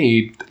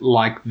paid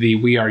like the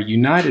We Are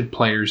United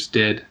players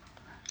did.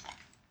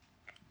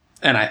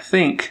 And I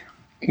think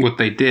what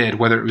they did,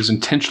 whether it was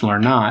intentional or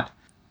not,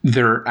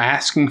 they're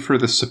asking for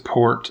the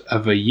support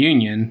of a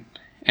union.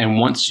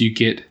 And once you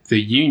get the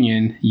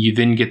union, you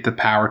then get the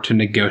power to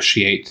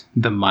negotiate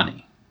the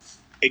money.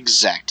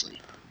 Exactly.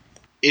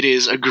 It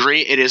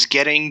is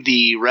getting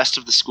the rest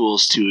of the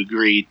schools to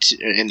agree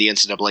to, and the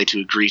NCAA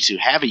to agree to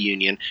have a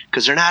union,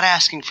 because they're not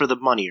asking for the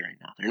money right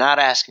now. They're not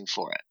asking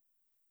for it.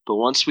 But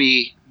once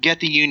we get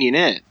the union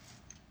in,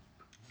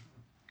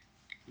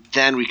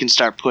 then we can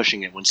start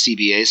pushing it when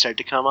CBAs start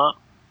to come up.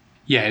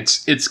 Yeah,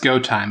 it's go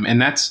time.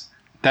 And that's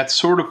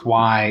sort of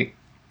why,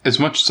 as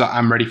much as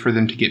I'm ready for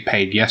them to get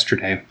paid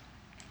yesterday,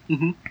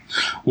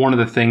 one of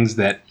the things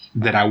that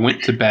I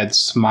went to bed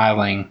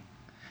smiling,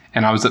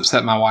 and I was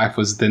upset my wife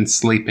was then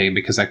sleeping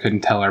because I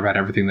couldn't tell her about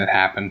everything that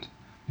happened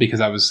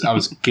because I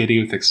was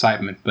giddy with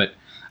excitement. But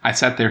I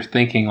sat there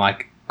thinking,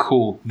 like,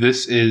 cool,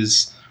 this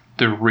is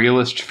the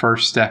realest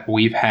first step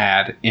we've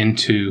had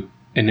into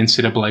an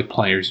NCAA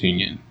players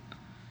union.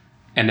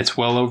 And it's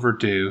well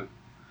overdue,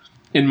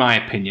 in my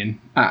opinion.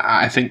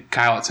 I think,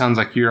 Kyle, it sounds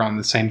like you're on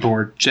the same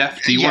board.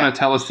 Jeff, do you want to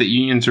tell us that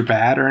unions are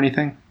bad or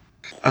anything?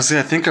 I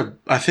think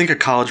a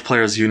college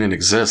players union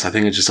exists. I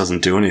think it just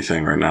doesn't do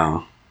anything right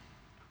now.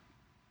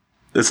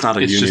 It's not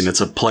a union; it's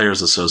a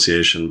players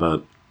association.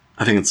 But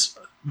I think it's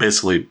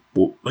basically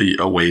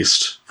a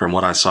waste from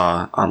what I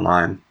saw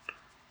online.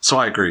 So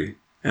I agree.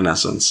 In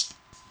essence,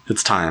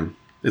 it's time.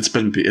 It's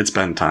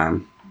been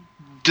time.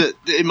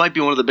 It might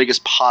be one of the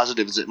biggest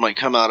positives that might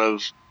come out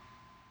of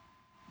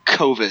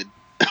COVID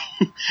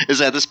is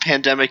that this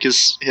pandemic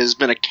has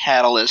been a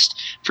catalyst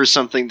for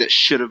something that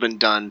should have been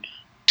done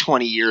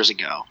 20 years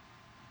ago,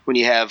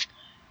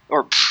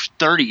 or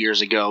 30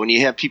 years ago, when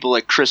you have people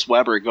like Chris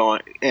Webber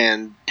going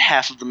and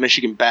half of the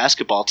Michigan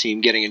basketball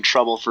team getting in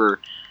trouble for,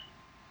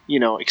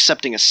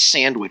 accepting a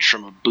sandwich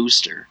from a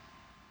booster.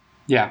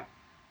 Yeah.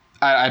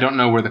 I don't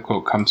know where the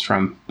quote comes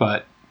from,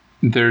 but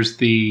there's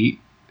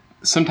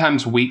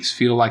sometimes weeks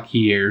feel like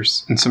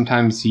years, and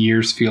sometimes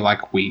years feel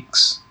like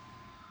weeks.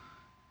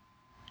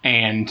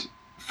 And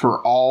for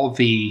all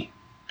the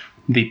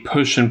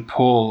push and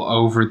pull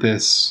over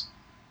this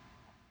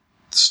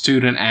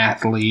student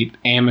athlete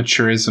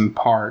amateurism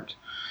part,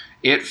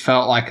 it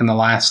felt like in the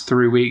last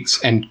 3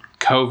 weeks, and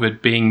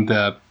COVID being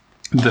the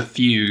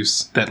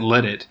fuse that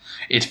lit it,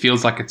 it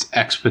feels like it's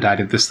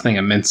expedited this thing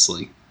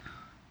immensely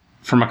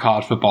from a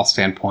college football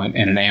standpoint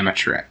and an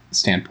amateur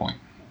standpoint.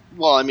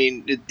 Well, I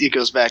mean, it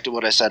goes back to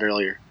what I said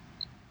earlier.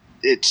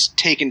 It's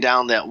taken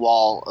down that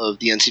wall of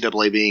the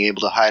NCAA being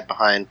able to hide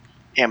behind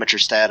amateur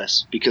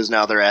status, because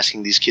now they're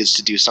asking these kids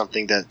to do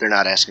something that they're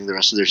not asking the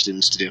rest of their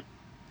students to do.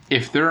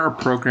 If there are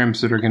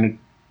programs that are going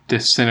to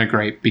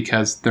disintegrate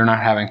because they're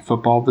not having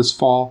football this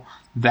fall,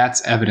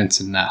 that's evidence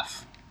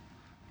enough.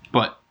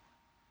 But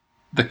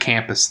the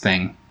campus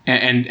thing,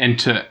 and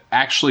to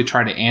actually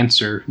try to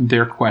answer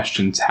their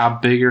questions, how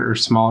bigger or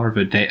smaller of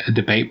a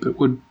debate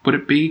would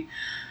it be?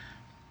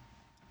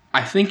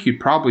 I think you'd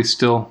probably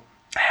still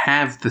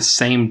have the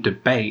same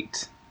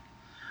debate.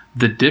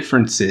 The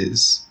difference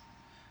is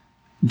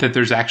that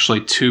there's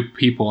actually two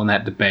people in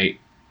that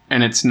debate,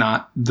 And it's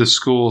not the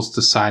schools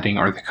deciding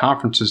or the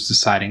conferences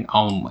deciding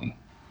only.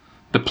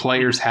 The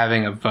players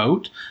having a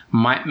vote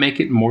might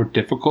make it more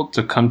difficult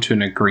to come to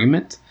an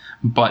agreement,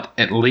 but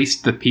at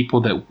least the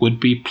people that would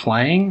be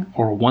playing,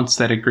 or once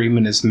that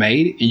agreement is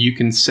made, you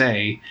can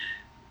say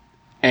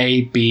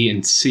A, B,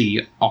 and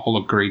C all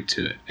agreed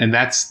to it. And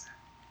that's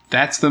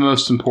the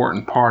most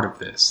important part of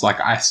this. Like,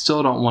 I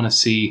still don't want to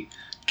see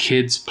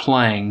kids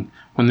playing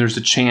when there's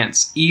a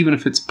chance, even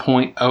if it's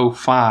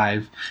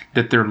 0.05,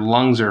 that their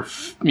lungs are,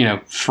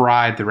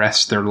 fried the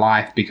rest of their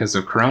life because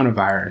of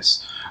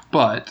coronavirus.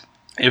 But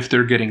if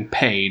they're getting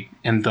paid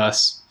and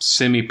thus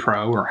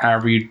semi-pro or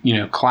however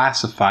you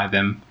classify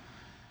them,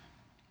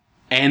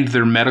 and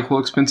their medical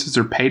expenses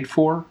are paid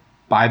for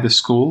by the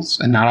schools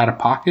and not out of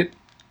pocket,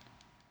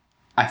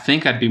 I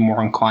think I'd be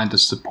more inclined to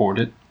support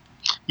it.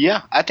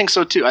 Yeah, I think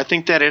so too. I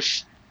think that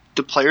if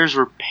the players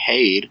were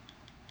paid,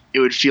 it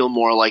would feel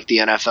more like the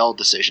NFL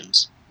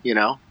decisions,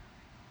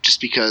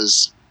 just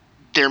because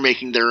they're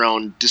making their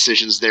own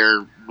decisions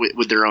there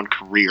with their own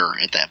career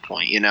at that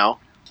point,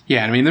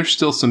 Yeah, I mean, there's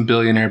still some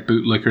billionaire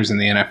bootlickers in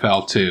the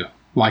NFL too.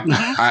 Like,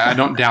 I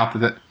don't doubt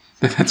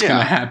that's going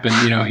to happen,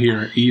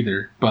 here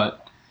either.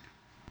 But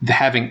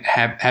having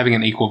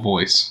an equal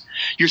voice.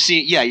 You're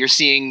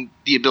seeing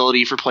the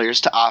ability for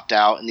players to opt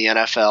out in the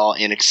NFL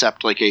and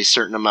accept like a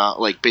certain amount,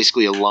 like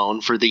basically a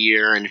loan for the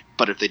year.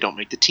 But if they don't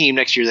make the team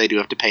next year, they do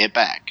have to pay it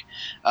back.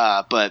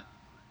 But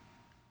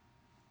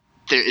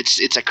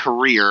it's a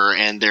career,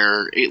 and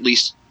they're at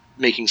least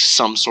making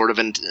some sort of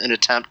an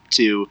attempt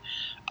to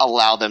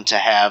allow them to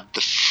have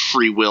the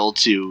free will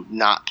to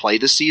not play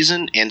the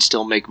season and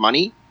still make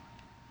money,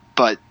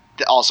 but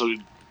also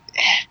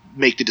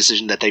make the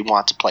decision that they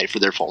want to play for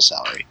their full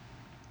salary.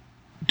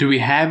 Do we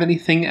have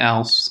anything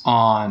else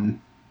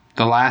on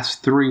the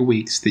last 3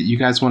 weeks that you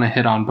guys want to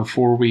hit on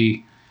before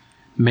we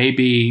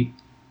maybe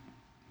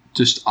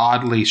just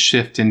oddly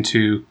shift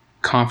into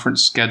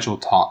conference schedule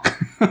talk?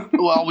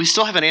 Well, we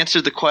still haven't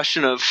answered the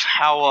question of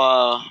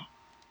how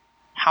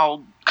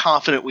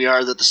confident we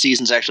are that the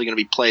season's actually going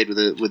to be played with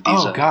these.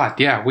 Oh God,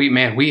 yeah,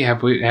 we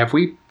have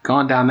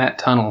gone down that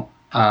tunnel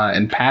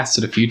and passed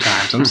it a few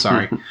times. I'm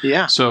sorry.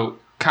 Yeah. So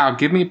Kyle,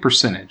 give me a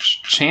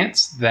percentage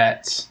chance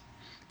that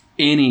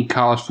any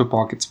college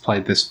football gets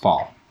played this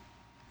fall.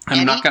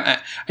 I'm not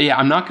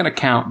gonna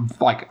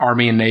count like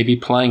Army and Navy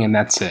playing and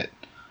that's it.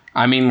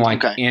 I mean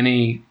like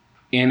any.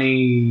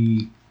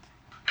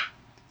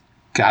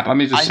 God, let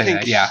me just say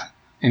that. Yeah,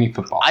 any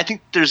football. I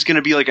think there's going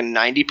to be like a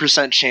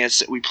 90% chance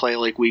that we play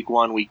like week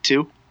 1, week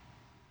 2.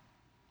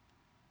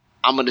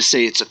 I'm going to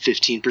say it's a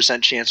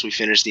 15% chance we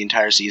finish the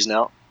entire season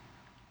out.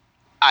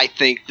 I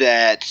think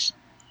that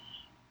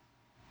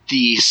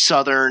the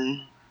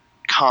Southern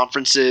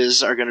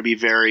conferences are going to be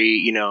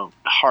very,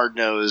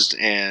 hard-nosed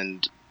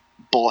and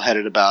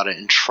bullheaded about it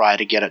and try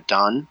to get it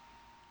done.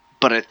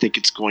 But I think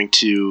it's going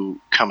to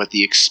come at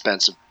the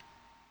expense of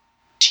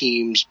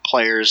teams,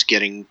 players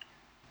getting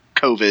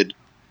COVID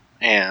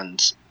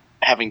and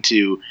having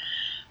to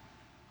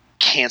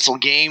cancel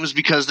games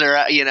because they're,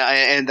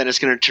 and then it's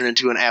going to turn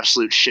into an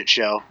absolute shit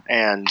show,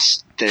 and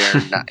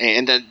they're not,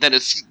 and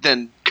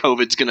then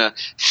COVID's going to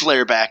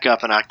flare back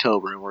up in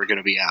October, and we're going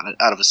to be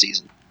out of a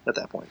season at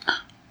that point.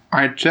 All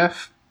right,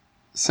 Jeff,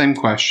 same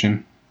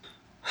question.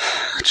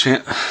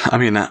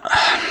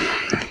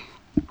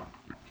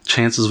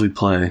 Chances we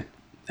play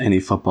any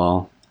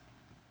football,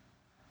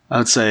 I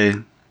would say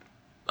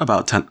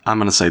about 10. I'm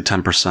going to say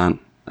 10%,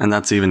 and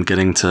that's even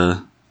getting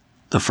to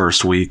the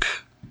first week.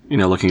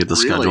 Looking at the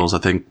schedules, I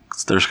think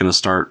they're just going to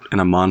start in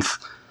a month.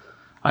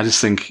 I just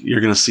think you're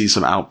going to see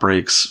some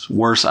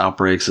worse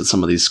outbreaks at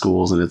some of these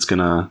schools, and it's going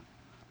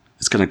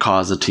to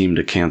cause a team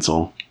to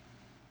cancel.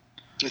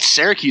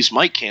 Syracuse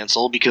might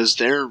cancel because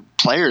their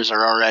players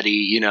are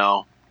already,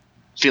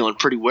 feeling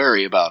pretty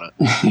wary about it.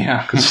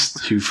 Yeah, because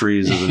Hugh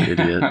Freeze is an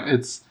idiot.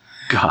 It's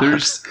God.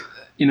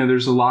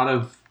 There's a lot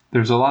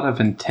of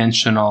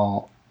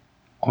intentional.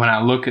 When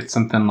I look at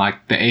something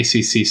like the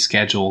ACC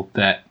schedule,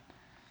 that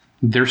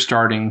they're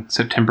starting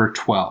September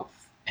 12th,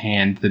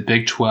 and the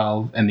Big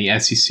 12 and the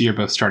SEC are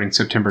both starting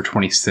September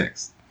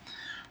 26th.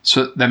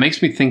 So that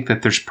makes me think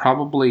that there's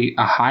probably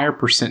a higher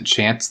 %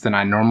 chance than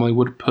I normally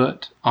would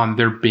put on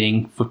there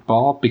being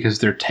football because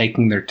they're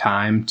taking their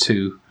time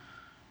to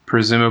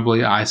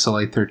presumably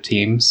isolate their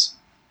teams.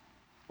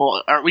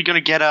 Well, aren't we going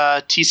to get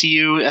a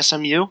TCU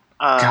SMU?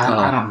 God,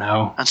 I don't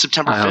know. On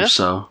September 5th? I hope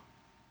so.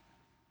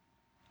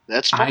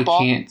 That's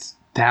football. I can't.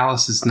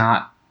 Dallas is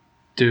not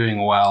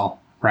doing well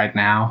right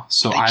now,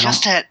 so they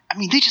just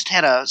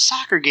had a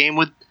soccer game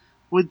with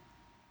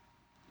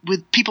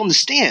people in the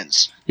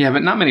stands. Yeah,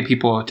 but not many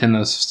people attend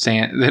those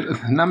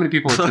Not many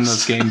people attend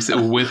those games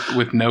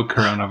with no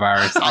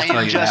coronavirus. I'll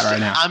tell you that right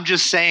now. I'm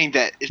just saying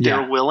that if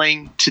they're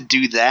willing to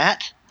do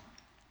that,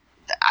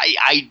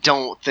 I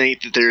don't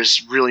think that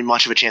there's really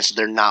much of a chance that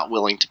they're not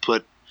willing to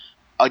put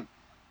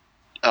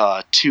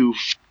two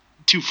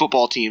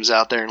football teams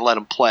out there and let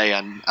them play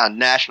on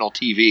national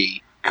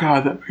TV.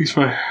 God, it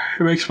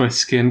makes my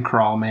skin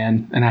crawl,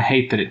 man, and I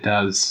hate that it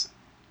does.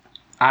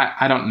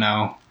 I don't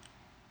know.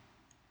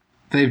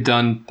 they've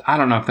done, I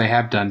don't know if they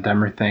have done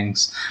dumber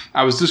things.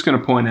 I was just going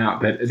to point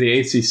out that the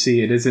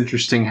ACC, it is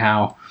interesting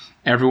how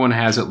everyone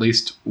has at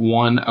least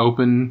one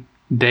open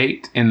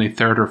date in the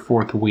third or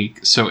fourth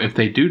week. So if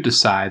they do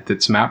decide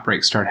that some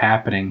outbreaks start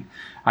happening,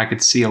 I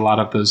could see a lot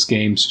of those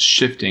games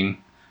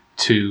shifting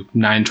to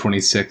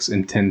 9/26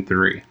 and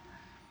 10/3.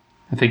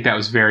 I think that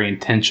was very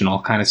intentional,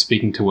 kind of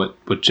speaking to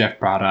what Jeff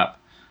brought up.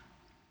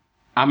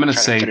 I'm going to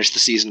say finish the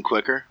season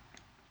quicker.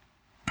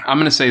 I'm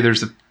going to say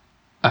there's a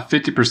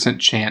 50%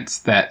 chance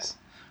that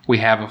we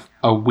have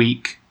a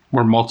week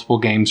where multiple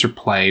games are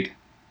played.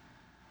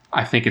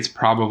 I think it's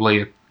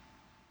probably a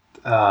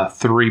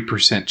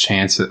 3%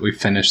 chance that we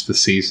finish the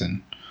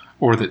season,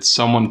 or that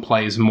someone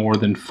plays more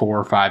than 4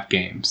 or 5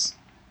 games.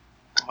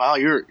 Wow,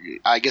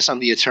 I guess I'm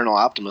the eternal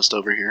optimist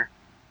over here.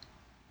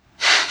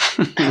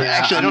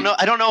 Actually,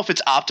 I don't know if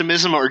it's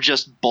optimism or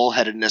just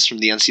bullheadedness from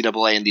the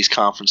NCAA in these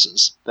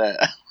conferences.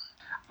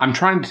 I'm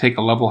trying to take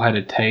a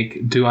level-headed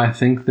take. Do I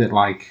think that,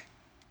 like,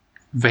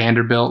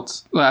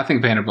 Vanderbilt... Well, I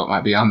think Vanderbilt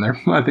might be on there.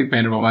 I think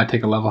Vanderbilt might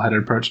take a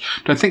level-headed approach.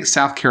 Do I think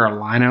South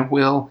Carolina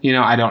will?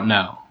 I don't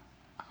know.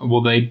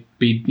 Will they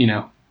be,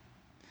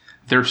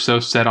 they're so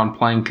set on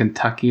playing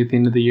Kentucky at the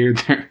end of the year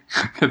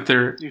that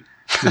they're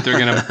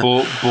going to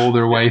bull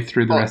their way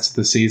through the rest of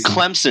the season?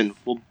 Clemson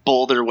will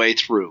bull their way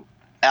through.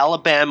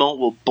 Alabama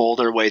will bowl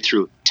their way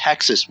through.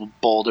 Texas will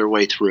bowl their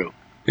way through.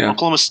 Yeah.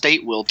 Oklahoma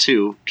State will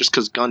too, just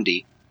because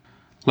Gundy.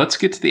 Let's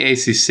get to the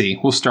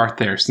ACC. We'll start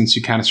there since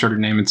you kind of started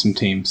naming some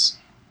teams.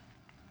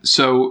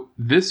 So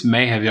this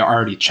may have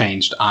already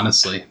changed,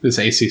 honestly, this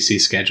ACC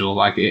schedule.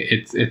 Like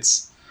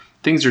it's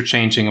things are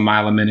changing a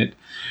mile a minute.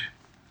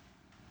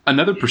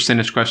 Another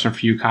percentage question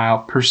for you, Kyle.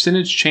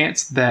 Percentage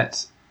chance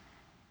that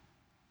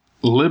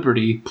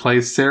Liberty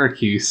plays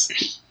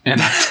Syracuse in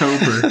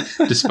October,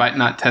 despite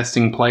not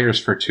testing players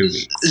for 2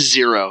 weeks.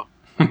 0.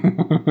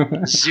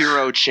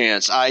 0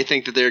 chance. I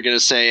think that they're going to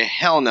say,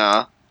 hell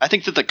nah. I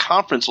think that the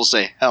conference will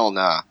say, hell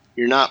nah.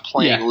 You're not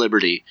playing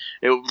Liberty.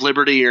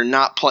 Liberty, you're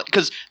not playing...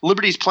 Because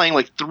Liberty's playing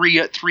like three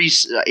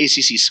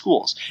ACC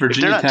schools.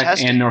 Virginia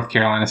Tech and North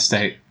Carolina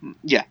State.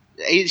 Yeah.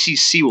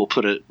 ACC will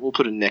put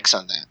a nix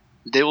on that.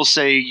 They will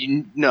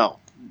say, no.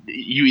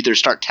 You either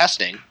start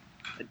testing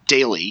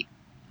daily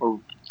or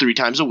 3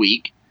 times a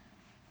week,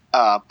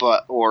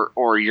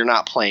 or you're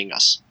not playing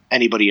us,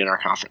 anybody in our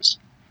conference.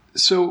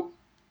 So,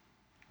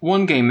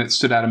 one game that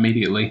stood out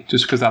immediately,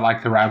 just because I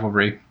like the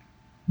rivalry,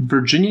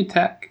 Virginia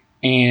Tech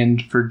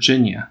and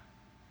Virginia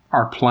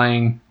are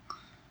playing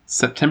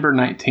September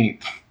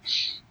 19th.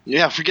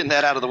 Yeah, we're getting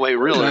that out of the way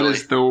really early. That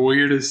is the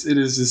weirdest. It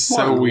is just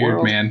so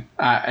weird, man.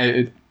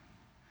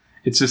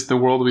 It's just the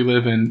world we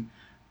live in.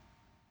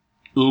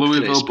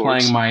 Louisville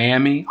playing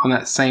Miami on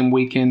that same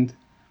weekend.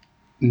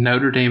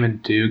 Notre Dame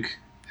and Duke.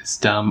 It's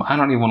dumb. I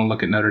don't even want to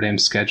look at Notre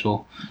Dame's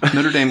schedule.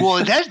 Notre Dame.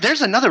 Well,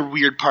 there's another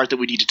weird part that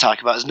we need to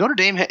talk about. Is Notre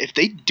Dame, if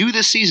they do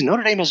this season,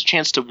 Notre Dame has a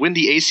chance to win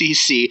the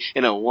ACC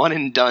in a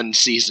one-and-done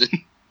season.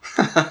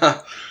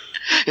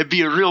 It'd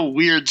be a real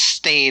weird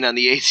stain on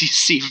the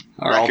ACC.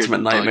 Our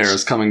ultimate nightmare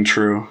is coming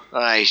true.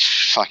 I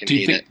fucking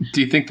hate it.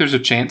 Do you think there's a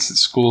chance that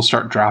schools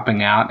start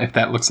dropping out if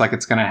that looks like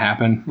it's going to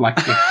happen? Like,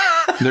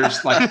 if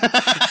there's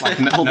like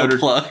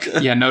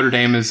Notre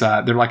Dame is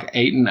they're like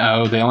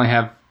 8-0. They only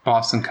have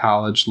Boston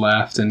College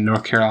left and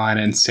North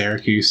Carolina and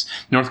Syracuse.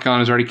 North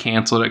Carolina's already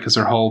canceled it because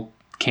their whole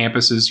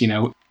campus is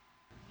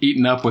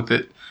eaten up with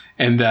it.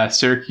 And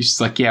Syracuse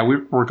is like, yeah,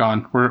 we're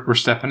gone. We're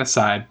stepping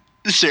aside.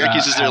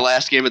 Syracuse is their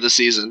last game of the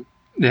season.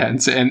 Yeah,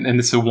 and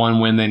it's the one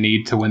win they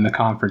need to win the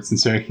conference. And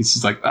Syracuse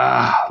is like,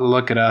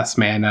 look at us,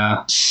 man.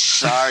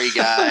 Sorry,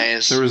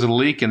 guys. There was a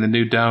leak in the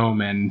new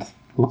dome, and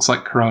looks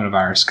like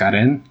coronavirus got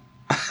in.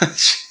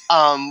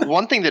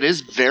 One thing that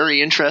is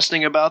very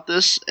interesting about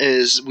this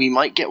is we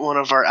might get one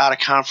of our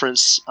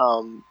out-of-conference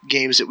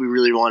games that we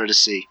really wanted to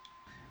see.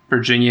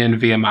 Virginia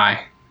and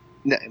VMI.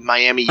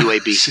 Miami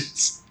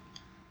UAB.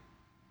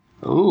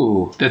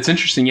 Ooh. That's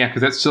interesting, yeah,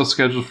 because that's still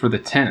scheduled for the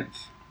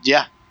 10th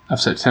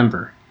of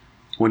September.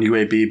 When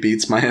UAB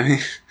beats Miami?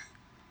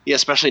 Yeah,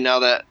 especially now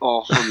that,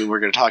 we're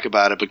going to talk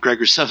about it, but Greg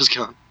Rousseau's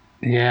gone.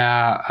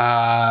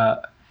 Yeah.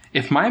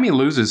 If Miami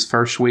loses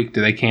first week, do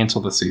they cancel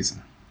the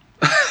season?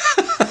 Do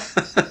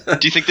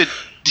you think that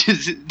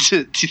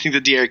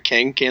De'Aaron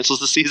King cancels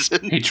the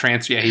season? He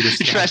tries to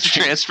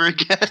transfer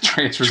again.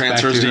 Transfers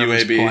to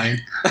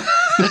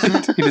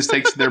UAB. He just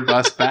takes their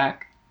bus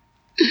back.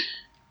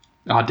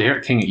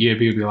 De'Aaron King at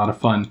UAB would be a lot of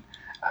fun.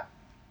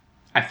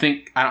 I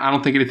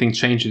don't think anything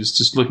changes.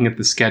 Just looking at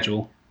the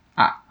schedule,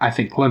 I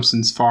think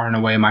Clemson's far and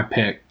away my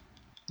pick.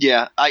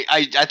 Yeah,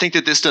 I think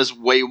that this does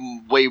way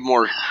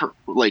more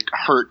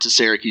hurt to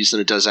Syracuse than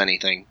it does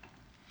anything.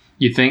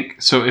 You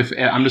think so? If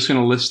I'm just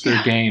going to list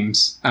their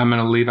games, I'm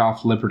going to leave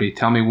off Liberty.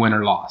 Tell me win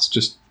or loss.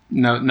 Just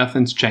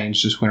nothing's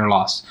changed. Just win or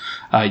loss.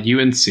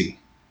 UNC.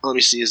 Let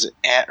me see. Is it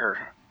at or?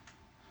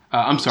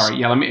 I'm sorry.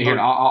 Yeah, let me hear.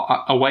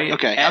 I'll away.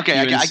 Okay. I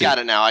got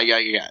it now. I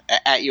got it.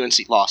 At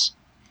UNC, loss.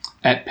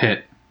 At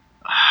Pitt.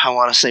 I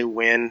want to say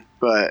win,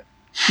 but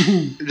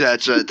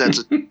that's a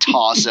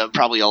toss up.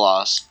 Probably a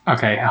loss.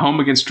 Okay,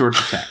 home against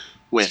Georgia Tech.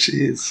 Win.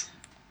 Jeez.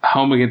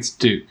 Home against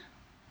Duke.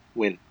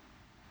 Win.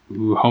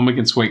 Ooh, home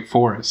against Wake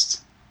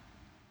Forest.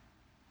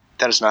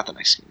 That is not the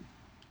next game.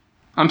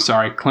 I'm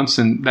sorry,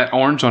 Clemson. That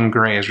orange on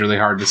gray is really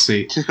hard to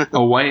see.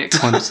 Away at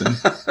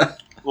Clemson.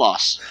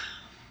 Loss.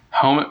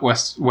 Home at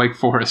Wake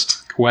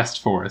Forest.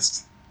 West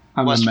Forest.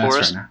 I'm West a mess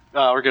Forest. right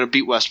now. We're going to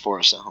beat West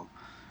Forest at home.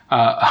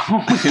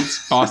 Home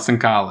against Boston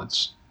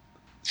College.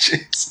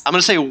 Jeez. I'm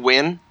going to say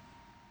win.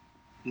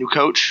 New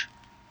coach.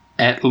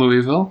 At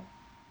Louisville.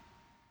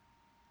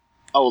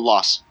 Oh,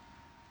 loss.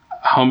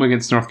 Home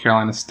against North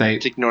Carolina I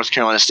State. think North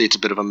Carolina State's a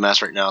bit of a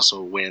mess right now,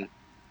 so win.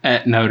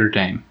 At Notre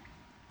Dame.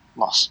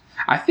 Loss.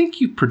 I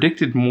think you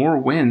predicted more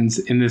wins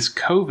in this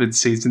COVID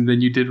season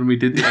than you did when we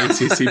did the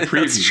ACC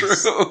previews.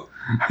 That's true.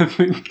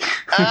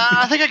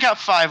 I think I got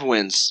 5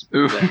 wins.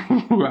 Ooh,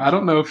 I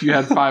don't know if you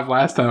had 5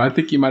 last time. I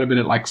think you might have been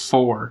at like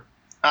 4.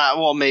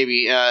 Well,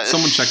 maybe.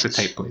 Someone check the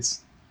tape,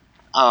 please.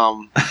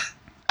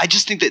 I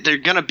just think that they're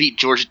going to beat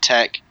Georgia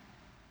Tech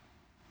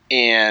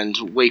and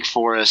Wake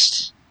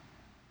Forest.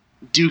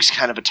 Duke's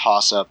kind of a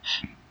toss-up.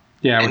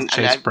 Yeah, with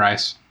Chase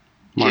Bryce.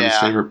 Martin's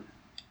favorite.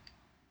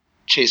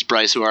 Chase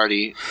Bryce, who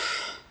already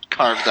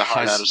carved the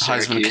heart out of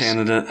Syracuse. Heisman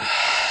candidate.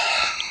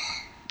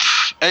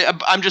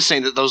 I'm just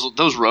saying that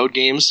those road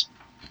games,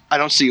 I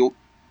don't see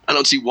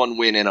one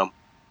win in them.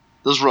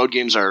 Those road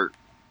games are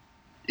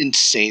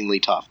insanely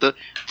tough. The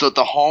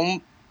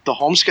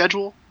home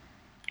schedule,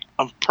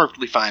 I'm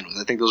perfectly fine with.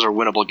 I think those are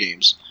winnable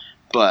games,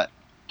 but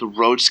the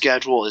road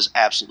schedule is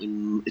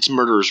it's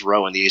murderer's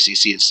row in the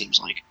ACC. It seems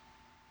like,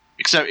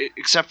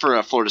 except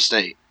for Florida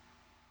State.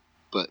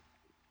 But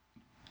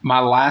my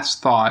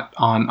last thought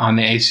on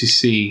the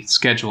ACC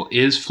schedule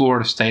is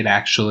Florida State,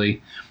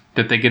 actually,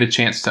 that they get a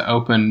chance to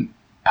open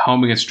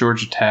home against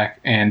Georgia Tech,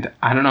 and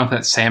I don't know if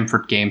that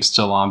Samford game's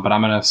still on, but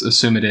I'm going to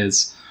assume it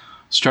is.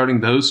 Starting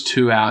those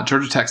two out,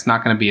 Georgia Tech's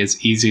not going to be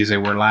as easy as they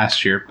were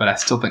last year, but I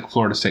still think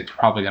Florida State's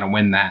probably going to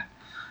win that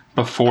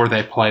before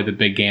they play the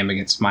big game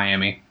against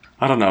Miami.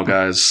 I don't know,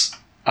 guys.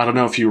 I don't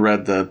know if you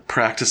read the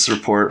practice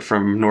report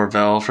from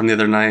Norvell from the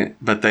other night,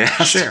 but they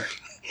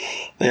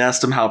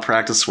asked him how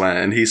practice went,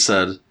 and he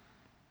said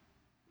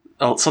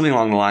something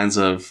along the lines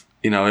of,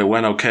 it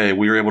went okay.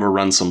 We were able to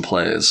run some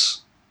plays.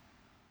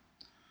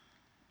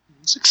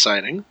 It's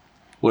exciting.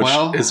 Which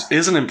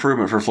is an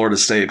improvement for Florida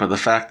State, but the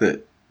fact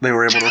that they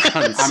were able to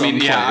run some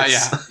plays.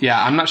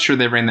 Yeah. I'm not sure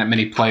they ran that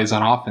many plays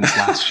on offense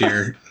last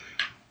year.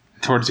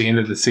 Towards the end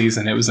of the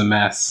season, it was a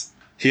mess.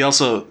 He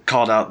also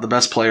called out the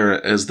best player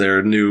is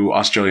their new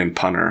Australian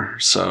punter,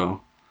 so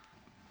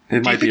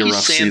it might be a rough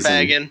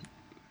season.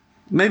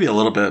 Maybe a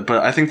little bit,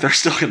 but I think they're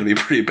still going to be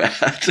pretty bad.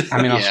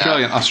 I mean,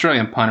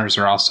 Australian punters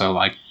are also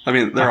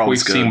they're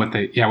always good.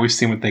 We've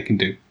seen what they can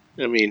do.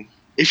 I mean,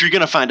 if you're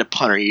going to find a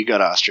punter, you go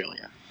to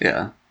Australia.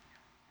 Yeah.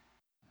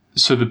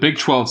 So the Big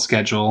 12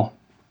 schedule,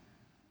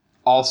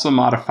 also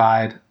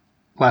modified,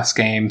 less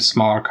games,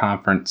 smaller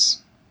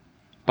conference.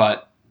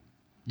 But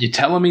you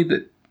telling me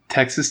that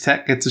Texas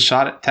Tech gets a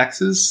shot at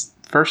Texas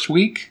first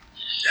week?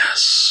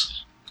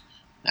 Yes.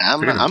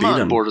 I'm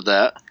on board with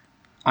that.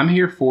 I'm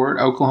here for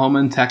it. Oklahoma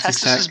and Texas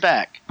Tech. Texas is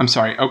back. I'm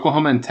sorry.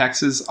 Oklahoma and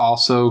Texas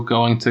also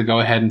going to go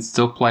ahead and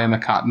still play in the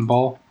Cotton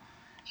Bowl.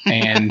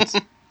 And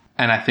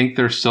and I think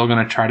they're still going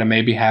to try to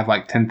maybe have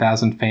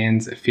 10,000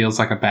 fans. It feels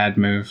like a bad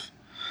move.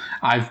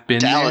 I've been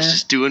Dallas there.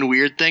 is doing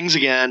weird things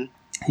again.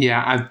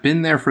 Yeah, I've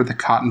been there for the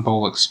Cotton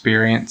Bowl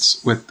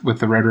experience with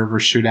the Red River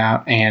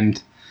Shootout,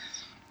 and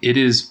it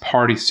is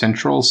party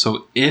central.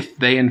 So if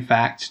they in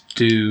fact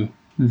do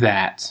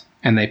that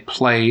and they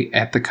play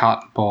at the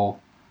Cotton Bowl,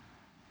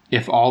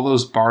 if all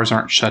those bars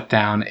aren't shut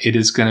down, it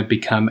is going to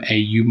become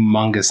a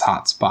humongous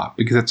hotspot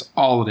because that's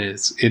all it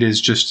is. It is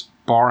just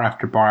bar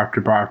after bar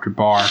after bar after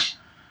bar.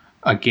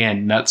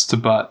 Again, nuts to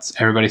butts.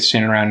 Everybody's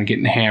standing around and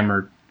getting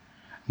hammered.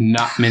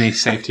 Not many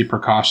safety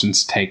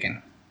precautions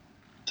taken.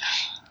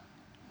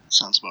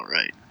 Sounds about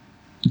right.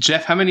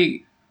 Jeff, how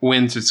many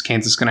wins is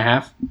Kansas going to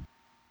have?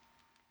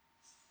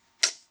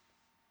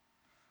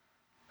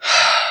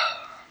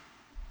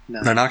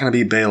 No. They're not going to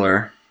beat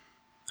Baylor.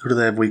 Who do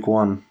they have week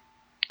 1?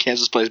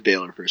 Kansas plays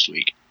Baylor first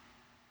week.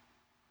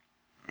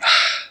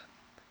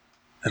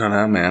 I don't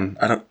know, man.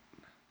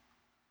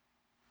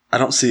 I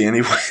don't see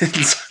any wins on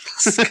the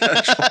schedule.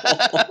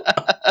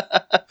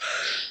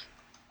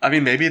 I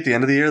mean, maybe at the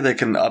end of the year they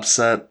can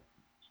upset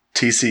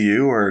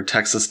TCU or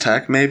Texas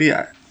Tech. Maybe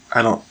I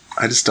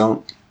just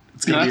don't.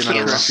 It's going to be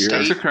another rough year.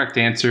 That's a correct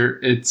answer.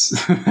 It's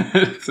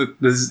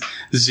the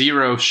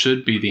 0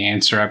 should be the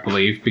answer, I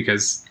believe,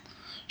 because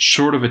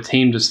short of a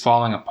team just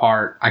falling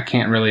apart, I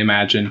can't really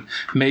imagine.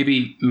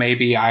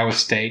 Maybe Iowa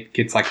State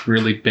gets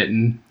really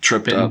bitten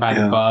by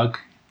the bug.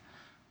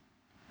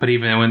 But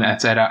even when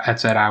that's at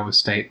Iowa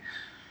State.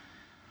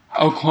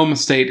 Oklahoma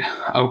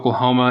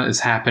is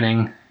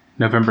happening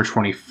November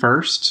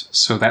 21st,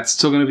 so that's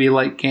still going to be a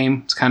late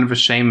game. It's kind of a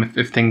shame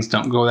if things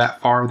don't go that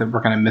far that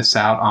we're going to miss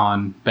out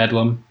on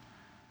Bedlam.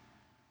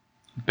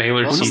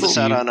 Baylor also miss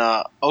out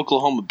on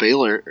Oklahoma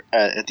Baylor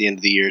at the end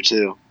of the year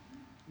too.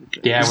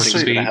 Yeah, which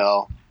would be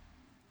hell.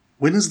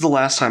 When is the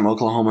last time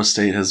Oklahoma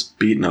State has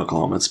beaten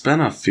Oklahoma? It's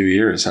been a few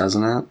years,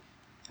 hasn't it?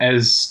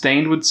 as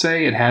Stained would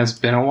say, it has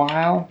been a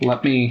while.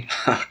 Let me...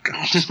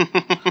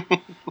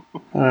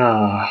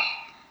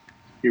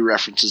 Your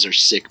references are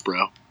sick,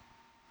 bro.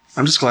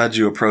 I'm just glad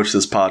you approached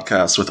this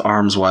podcast with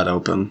arms wide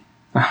open.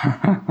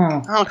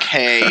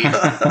 Okay.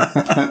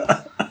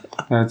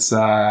 That's,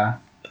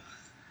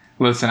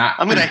 listen,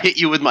 I'm going to hit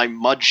you with my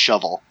mud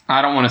shovel.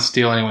 I don't want to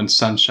steal anyone's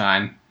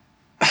sunshine.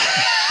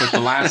 But the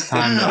last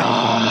time that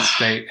Oklahoma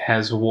State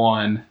has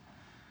won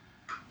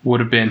would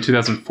have been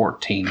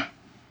 2014.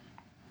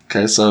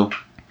 Okay, so...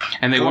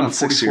 And they won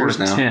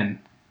 44-10.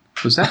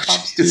 Was that Bob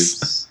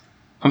Stoops?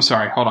 I'm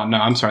sorry, hold on. No,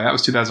 I'm sorry. That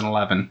was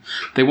 2011.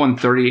 They won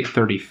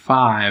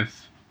 38-35.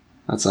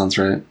 That sounds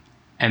right.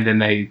 And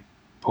then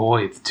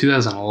it's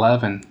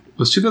 2011.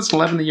 Was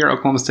 2011 the year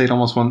Oklahoma State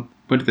almost went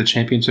to the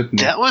championship?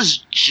 That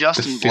was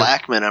Justin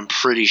Blackman, I'm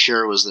pretty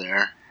sure, was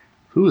there.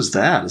 Who is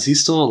that? Is he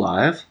still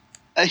alive?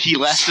 He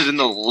lasted in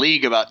the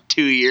league about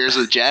 2 years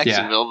with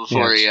Jacksonville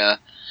before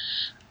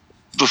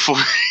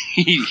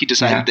he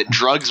decided that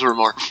drugs were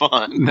more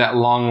fun.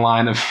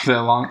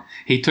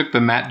 He took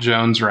the Matt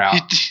Jones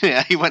route.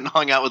 He went and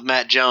hung out with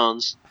Matt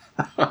Jones.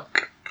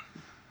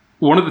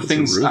 One of the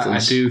things I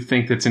do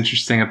think that's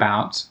interesting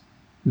about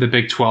the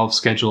Big 12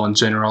 schedule in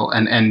general,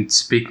 and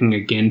speaking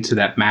again to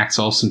that Max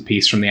Olson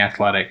piece from The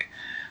Athletic,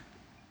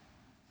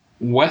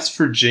 West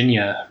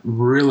Virginia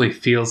really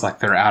feels like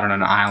they're out on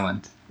an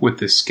island with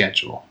this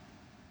schedule.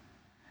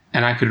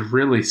 And I could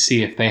really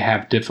see if they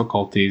have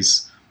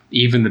difficulties,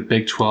 even the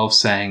Big 12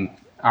 saying,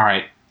 all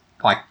right,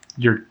 like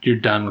you're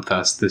done with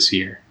us this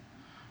year.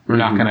 We're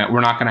not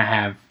gonna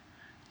have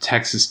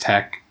Texas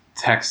Tech,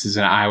 Texas,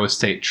 and Iowa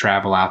State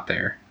travel out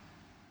there.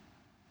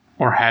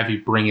 Or have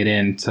you bring it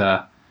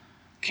into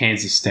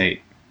Kansas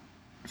State,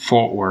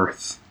 Fort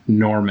Worth,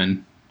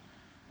 Norman.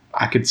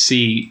 I could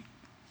see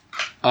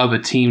of a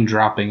team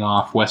dropping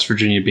off, West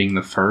Virginia being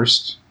the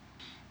first,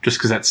 just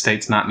because that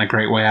state's not in a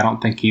great way, I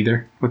don't think,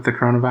 either, with the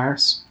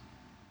coronavirus.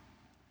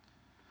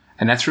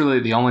 And that's really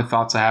the only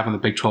thoughts I have on the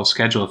Big 12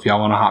 schedule if y'all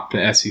want to hop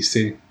to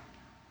SEC.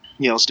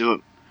 Yeah, let's do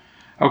it.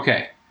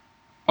 Okay.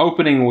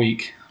 Opening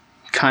week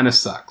kind of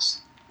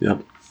sucks.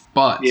 Yep.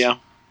 But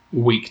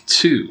week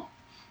 2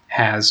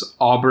 has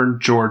Auburn,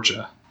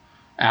 Georgia,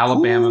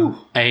 Alabama,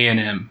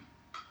 A&M,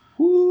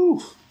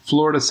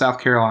 Florida, South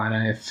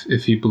Carolina,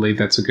 if you believe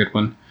that's a good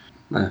one.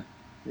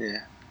 Yeah.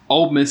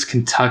 Ole Miss,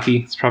 Kentucky.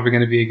 It's probably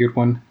going to be a good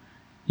one.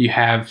 You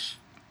have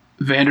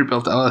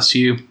Vanderbilt,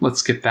 LSU. Let's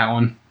skip that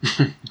one.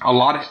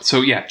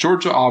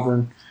 Georgia,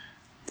 Auburn,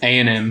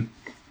 A&M,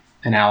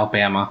 and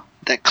Alabama.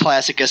 That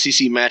classic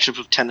SEC matchup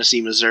of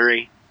Tennessee,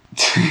 Missouri.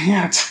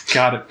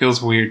 God, it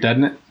feels weird,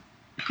 doesn't it?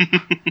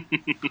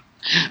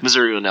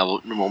 Missouri will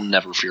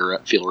never feel right.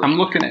 I'm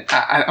looking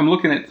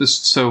at this.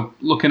 So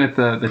looking at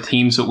the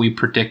teams that we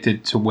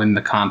predicted to win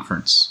the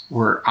conference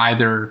were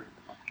either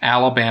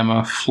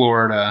Alabama,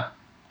 Florida,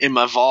 in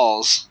my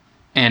Vols,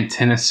 and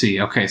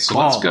Tennessee. Okay, so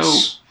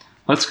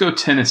let's go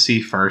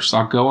Tennessee first.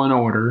 I'll go in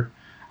order.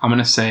 I'm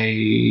going to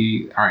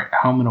say, all right,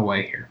 home and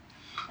away here.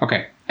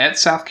 Okay, at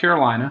South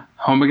Carolina,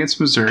 home against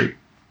Missouri.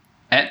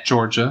 At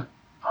Georgia,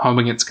 home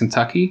against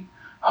Kentucky.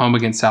 Home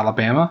against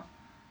Alabama.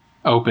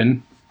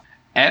 Open.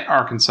 At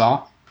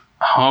Arkansas,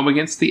 home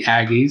against the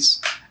Aggies.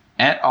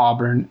 At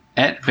Auburn.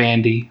 At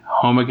Vandy,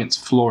 home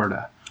against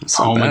Florida.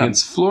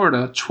 Against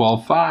Florida,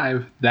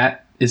 12-5.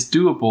 That is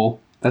doable.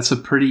 That's a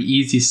pretty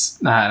easy,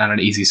 not an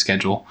easy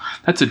schedule.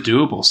 That's a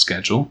doable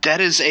schedule.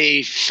 That is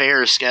a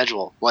fair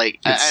schedule. Like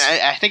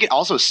I think it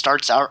also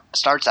starts out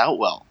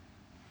well.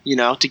 You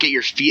know, to get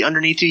your feet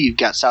underneath you, you've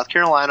got South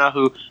Carolina,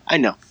 who I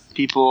know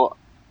people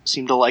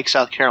seem to like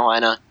South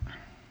Carolina.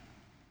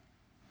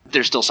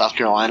 They're still South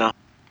Carolina.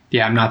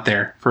 Yeah, I'm not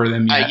there for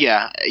them yet.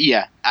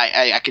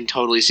 I can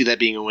totally see that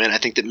being a win. I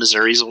think that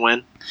Missouri's a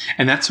win.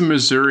 And that's a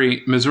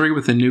Missouri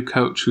with a new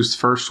coach whose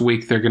first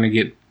week they're going to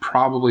get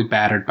probably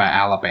battered by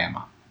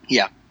Alabama.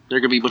 Yeah, they're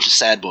going to be a bunch of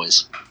sad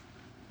boys.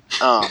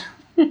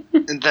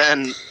 And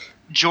then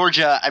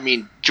Georgia,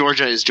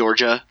 Georgia is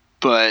Georgia,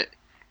 but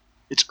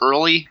it's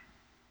early.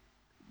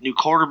 New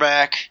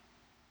quarterback.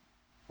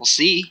 We'll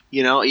see.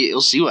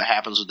 You'll see what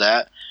happens with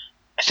that.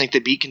 I think they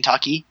beat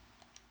Kentucky.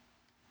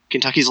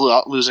 Kentucky's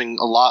losing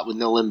a lot with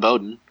no Lynn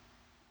Bowden.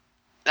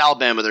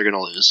 Alabama, they're going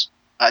to lose.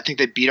 I think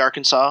they beat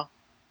Arkansas.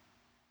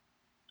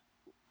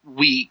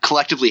 We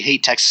collectively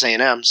hate Texas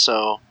A&M,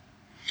 so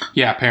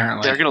yeah,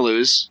 apparently they're going to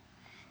lose.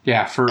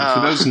 Yeah, for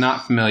those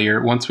not familiar,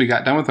 once we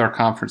got done with our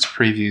conference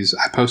previews,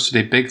 I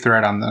posted a big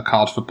thread on the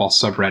college football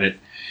subreddit,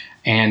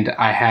 and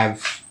I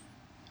have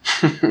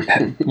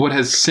what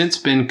has since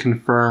been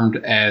confirmed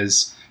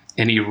as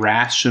an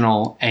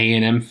irrational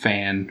A&M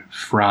fan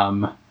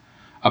from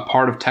a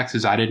part of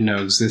Texas I didn't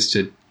know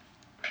existed.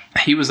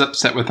 He was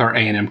upset with our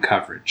A&M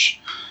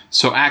coverage.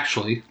 So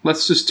actually,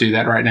 let's just do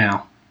that right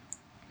now.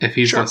 If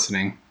he's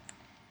listening.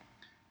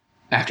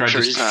 After I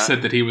just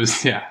said that he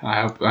was,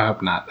 I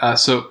hope not.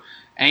 So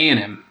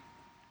A&M,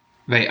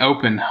 they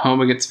open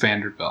home against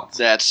Vanderbilt.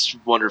 That's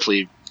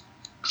wonderfully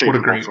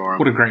favorable for him.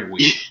 What a great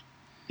week.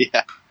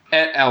 Yeah.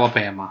 At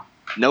Alabama.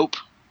 Nope.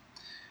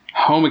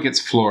 Home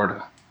against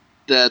Florida.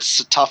 That's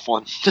a tough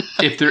one.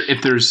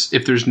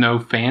 if there's no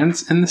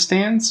fans in the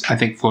stands, I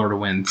think Florida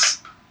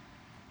wins.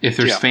 If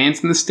there's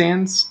fans in the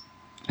stands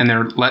and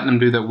they're letting them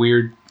do that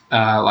weird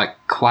like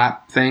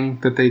clap thing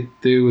that they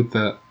do with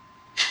the,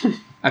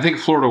 I think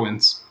Florida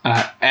wins.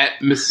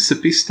 At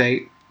Mississippi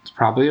State, it's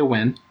probably a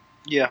win.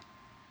 Yeah.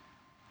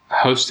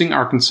 Hosting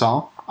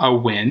Arkansas, a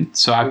win.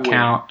 So I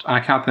count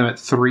them at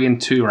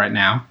 3-2 right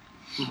now.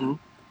 Mm-hmm.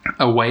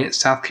 Away at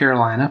South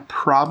Carolina,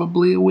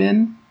 probably a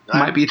win.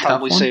 Might be a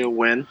tough one. Probably say a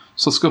win.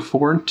 So let's go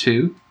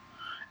 4-2.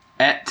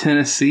 At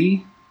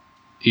Tennessee,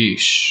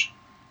 eesh.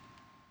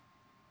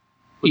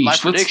 My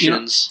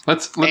predictions,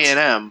 let's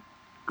A&M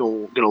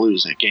gonna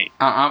lose that game.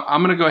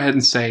 I'm gonna go ahead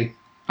and say,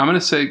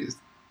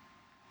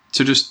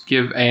 to just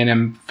give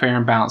A&M fair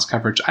and balanced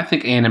coverage, I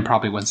think A&M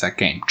probably wins that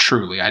game.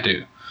 Truly, I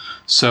do.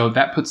 So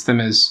that puts them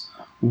as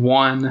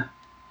 1,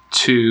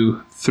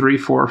 2, 3,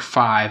 4,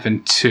 5,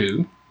 and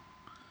 2.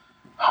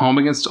 Home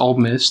against Ole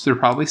Miss, they're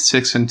probably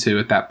 6-2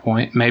 at that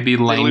point. Maybe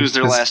Lane. They lose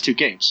their last 2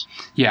 games.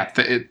 Yeah,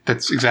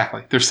 that's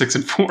exactly. They're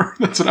 6-4.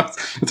 That's what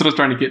I was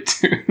trying to get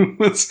to.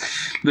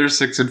 They're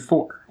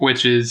 6-4,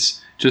 which is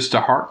just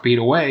a heartbeat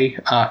away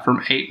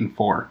from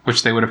 8-4,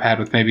 which they would have had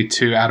with maybe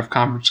 2 out of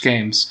conference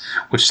games,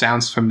 which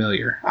sounds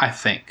familiar, I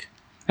think,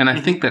 and I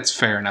think that's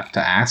fair enough to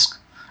ask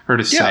or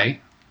to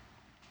say.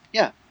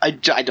 Yeah, I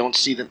don't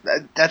see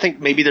that. I think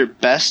maybe their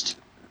best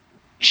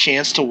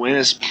chance to win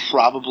is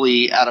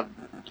probably out of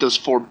those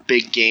 4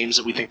 big games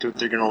that we think they're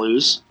going to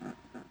lose.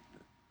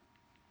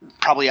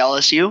 Probably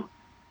LSU,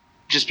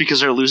 just because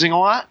they're losing a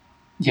lot.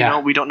 Yeah. You know,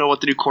 we don't know what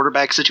the new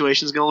quarterback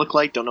situation is going to look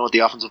like. Don't know what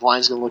the offensive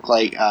line is going to look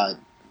like.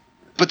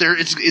 But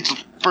it's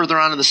further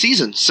on in the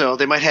season, so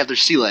they might have their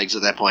sea legs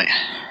at that point.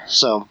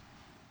 So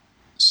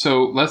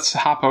let's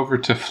hop over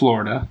to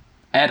Florida.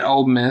 At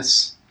Ole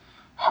Miss,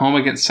 home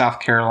against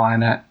South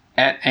Carolina.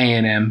 At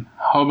A&M,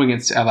 home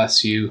against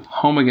LSU.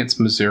 Home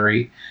against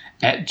Missouri.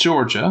 At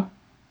Georgia.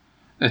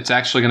 It's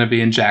actually going to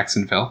be in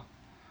Jacksonville.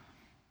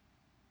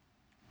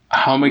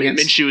 Home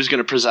against Minshew is going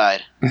to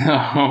preside.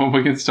 Home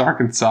against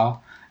Arkansas.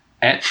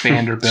 At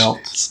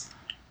Vanderbilt.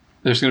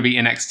 There's going to be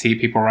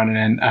NXT people running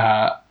in.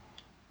 I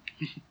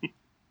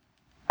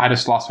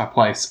just lost my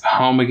place.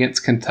 Home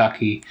against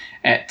Kentucky.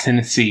 At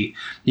Tennessee.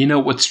 You know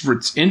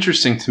what's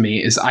interesting to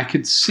me is I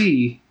could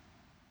see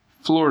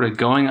Florida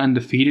going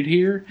undefeated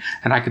here,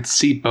 and I could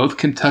see both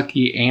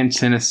Kentucky and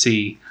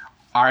Tennessee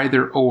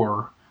either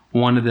or.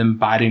 One of them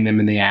biting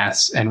them in the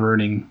ass and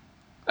ruining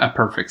a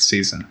perfect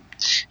season.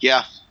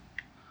 Yeah.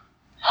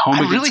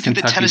 I really think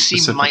that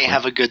Tennessee might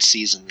have a good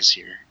season this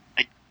year.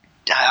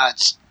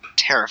 It's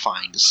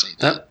terrifying to say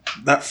that.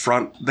 That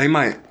front, they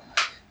might.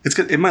 It's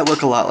good. It might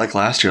look a lot like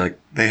last year. Like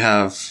they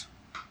have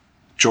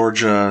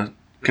Georgia,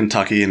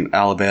 Kentucky, and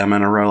Alabama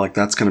in a row. Like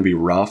that's going to be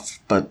rough.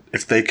 But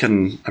if they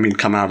can,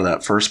 come out of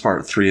that first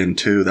part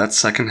 3-2, that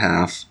second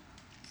half.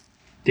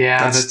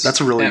 Yeah,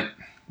 that's a really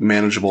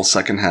manageable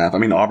second half.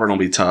 Auburn will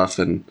be tough,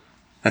 and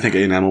I think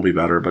A&M will be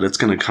better, but it's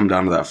going to come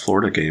down to that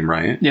Florida game,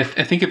 right? Yeah,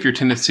 I think if you're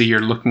Tennessee, you're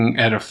looking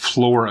at a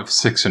floor of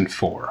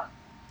 6-4,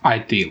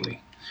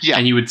 ideally. Yeah.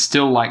 And you would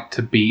still like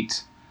to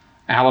beat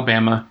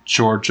Alabama,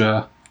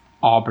 Georgia,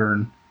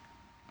 Auburn,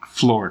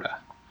 Florida.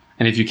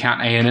 And if you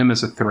count A&M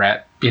as a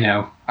threat,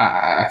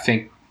 I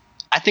think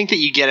that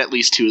you get at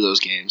least 2 of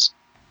those games.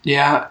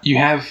 Yeah, you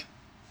have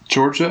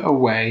Georgia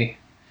away,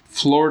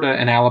 Florida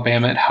and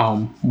Alabama at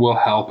home will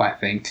help, I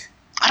think.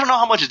 I don't know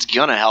how much it's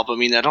going to help.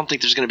 I don't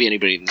think there's going to be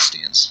anybody in the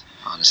stands,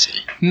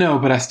 honestly. No,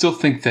 but I still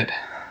think that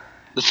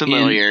the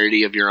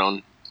familiarity of your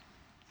own.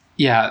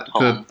 Yeah,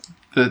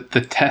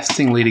 the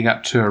testing leading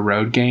up to a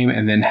road game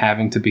and then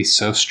having to be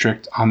so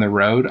strict on the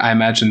road, I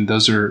imagine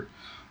those are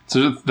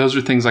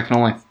things I can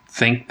only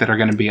think that are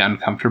going to be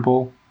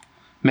uncomfortable.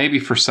 Maybe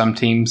for some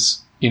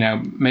teams,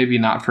 maybe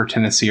not for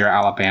Tennessee or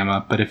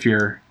Alabama, but if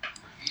you're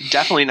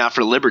definitely not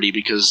for Liberty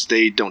because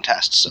they don't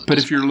test. So but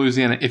if you're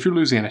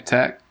Louisiana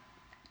Tech,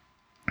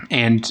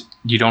 and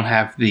you don't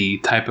have the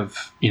type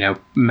of,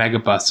 mega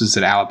buses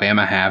that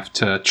Alabama have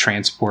to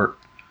transport,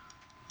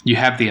 you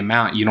have the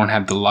amount, you don't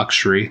have the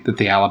luxury that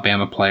the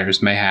Alabama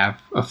players may have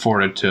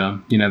afforded to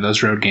them.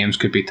 Those road games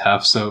could be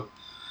tough. So,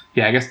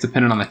 yeah, I guess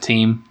depending on the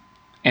team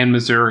and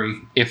Missouri,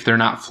 if they're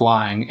not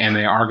flying and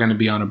they are going to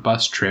be on a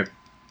bus trip,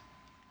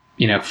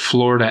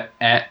 Florida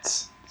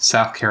at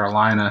South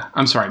Carolina,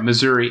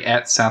 Missouri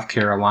at South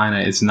Carolina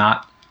is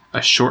not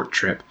a short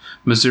trip.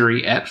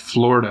 Missouri at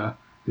Florida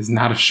is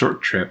not a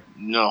short trip.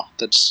 No,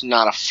 that's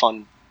not a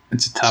fun.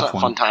 It's a tough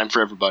one. Fun time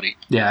for everybody.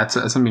 Yeah, it's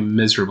going to be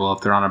miserable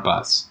if they're on a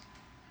bus.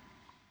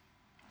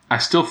 I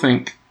still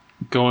think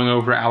going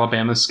over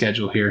Alabama's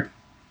schedule here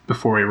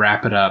before we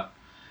wrap it up.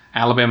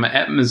 Alabama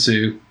at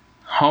Mizzou,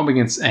 home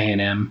against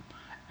A&M,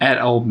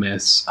 at Ole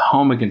Miss,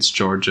 home against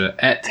Georgia,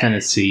 at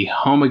Tennessee,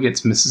 home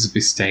against Mississippi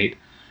State,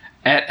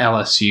 at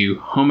LSU,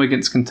 home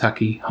against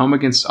Kentucky, home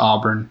against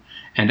Auburn,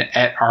 and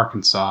at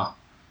Arkansas.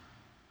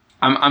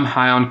 I'm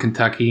high on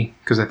Kentucky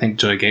because I think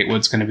Joey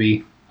Gatewood's going to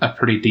be a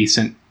pretty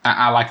decent.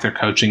 I like their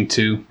coaching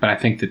too, but I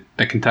think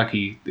that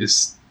Kentucky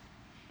is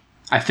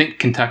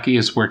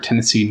where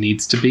Tennessee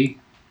needs to be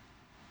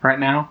right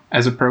now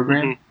as a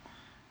program.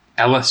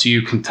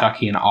 LSU,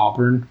 Kentucky, and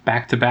Auburn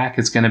back-to-back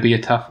is going to be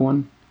a tough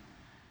one.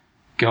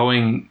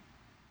 Going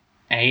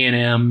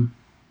A&M,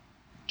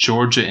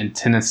 Georgia, and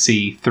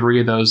Tennessee,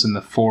 3 of those in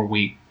the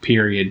 4-week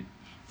period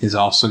is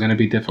also going to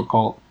be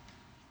difficult.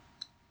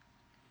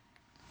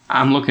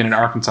 I'm looking at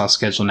Arkansas'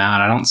 schedule now,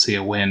 and I don't see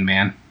a win,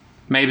 man.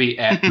 Maybe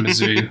at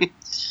Mizzou.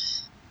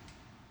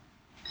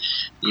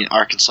 Yeah,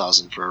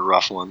 Arkansas's in for a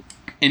rough one.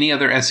 Any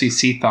other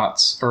SEC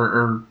thoughts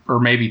or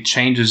maybe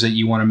changes that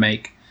you want to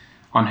make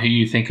on who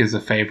you think is a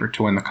favorite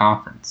to win the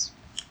conference?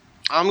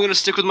 I'm going to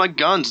stick with my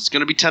guns. It's going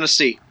to be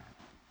Tennessee.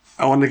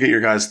 I wanted to get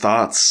your guys'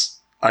 thoughts.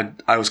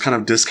 I was kind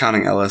of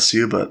discounting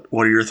LSU, but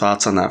what are your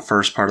thoughts on that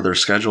first part of their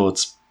schedule?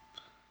 It's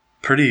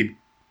pretty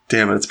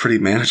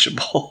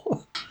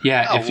manageable.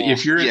 Yeah,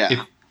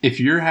 if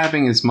you're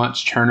having as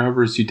much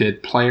turnover as you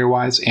did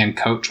player-wise and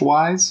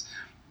coach-wise,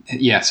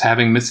 yes,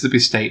 having Mississippi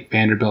State,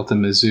 Vanderbilt,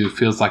 and Mizzou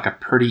feels like a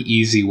pretty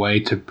easy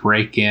way to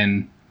break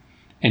in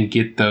and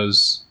get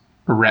those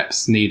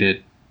reps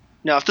needed.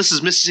 Now, if this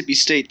is Mississippi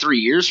State 3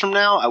 years from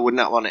now, I would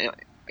not want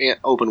to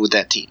open with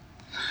that team.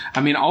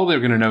 I mean, all they're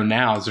going to know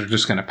now is they're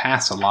just going to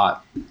pass a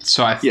lot.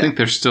 So I think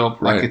they're still,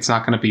 it's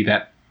not going to be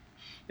that.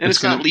 And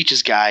it's not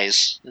Leach's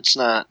guys. It's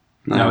not.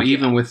 No,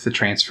 even with the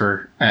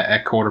transfer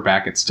at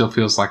quarterback, it still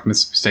feels like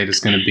Mississippi State is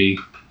going to be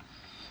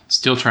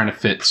still trying to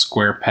fit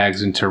square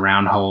pegs into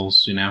round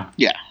holes, you know?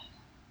 Yeah.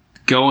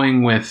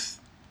 Going with,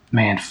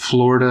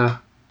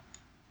 Florida,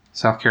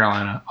 South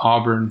Carolina,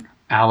 Auburn,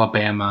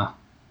 Alabama.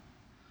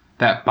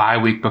 That bye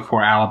week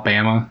before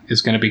Alabama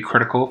is going to be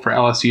critical for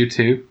LSU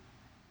too.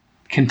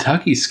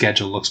 Kentucky's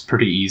schedule looks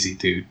pretty easy,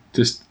 dude.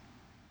 Just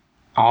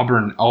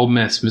Auburn, Ole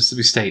Miss,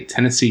 Mississippi State,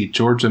 Tennessee,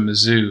 Georgia,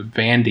 Mizzou,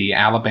 Vandy,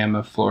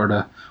 Alabama,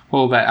 Florida.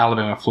 Well, that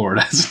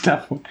Alabama-Florida is a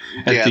tough one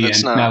at the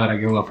end, now that I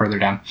get a little further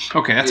down.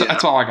 Okay,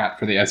 that's all I got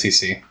for the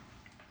SEC.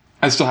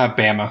 I still have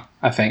Bama,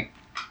 I think.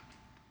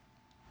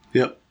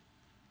 Yep.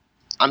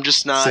 I'm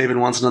just not... Saban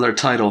wants another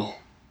title.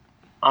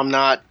 I'm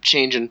not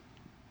changing.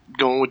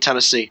 Going with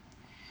Tennessee.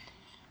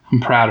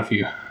 I'm proud of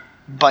you.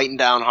 Biting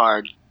down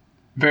hard.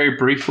 Very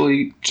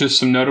briefly, just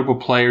some notable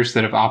players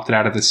that have opted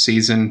out of this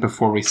season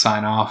before we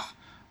sign off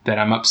that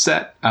I'm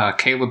upset.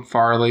 Caleb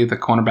Farley, the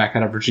cornerback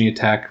out of Virginia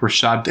Tech.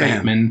 Rashad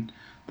Bateman,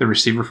 the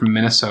receiver from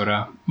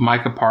Minnesota.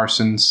 Micah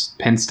Parsons,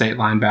 Penn State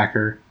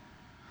linebacker.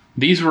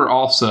 These were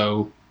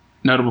also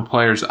notable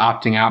players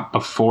opting out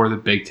before the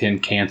Big Ten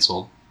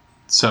canceled.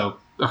 So,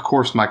 of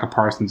course, Micah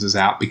Parsons is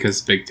out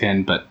because of the Big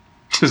Ten, but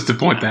just to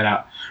point that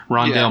out.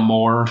 Rondale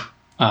Moore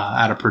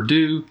out of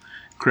Purdue.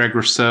 Greg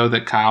Rousseau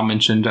that Kyle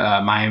mentioned,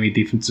 Miami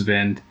defensive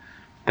end.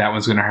 That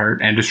one's going to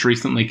hurt. And just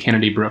recently,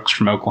 Kennedy Brooks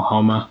from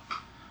Oklahoma,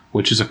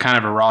 which is a kind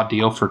of a raw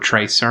deal for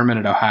Trey Sermon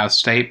at Ohio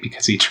State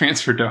because he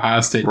transferred to Ohio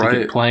State to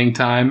get playing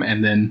time,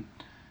 and then,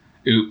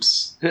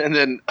 oops. And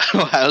then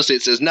Ohio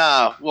State says,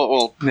 nah.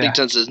 Well, Big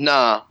Ten says,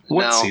 nah.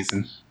 What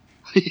season?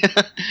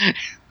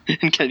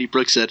 And Kennedy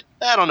Brooks said,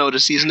 I don't know what a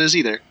season is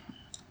either.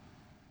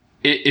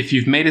 If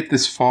you've made it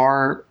this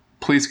far,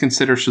 please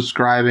consider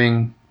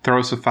subscribing. Throw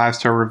us a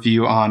 5-star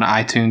review on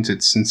iTunes.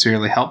 It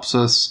sincerely helps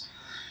us.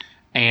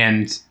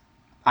 And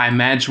I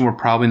imagine we're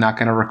probably not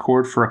going to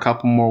record for a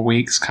couple more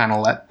weeks, kind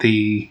of let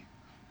the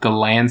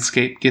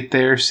landscape get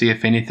there, see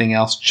if anything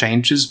else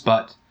changes.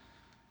 But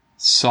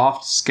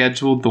soft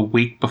scheduled the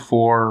week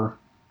before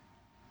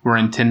we're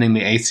intending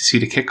the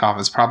ACC to kick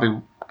off is probably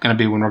going to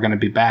be when we're going to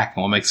be back,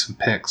 and we'll make some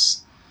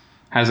picks.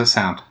 How does that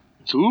sound?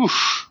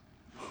 Oof.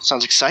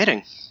 Sounds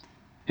exciting.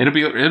 It'll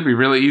be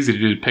really easy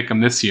to pick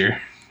them this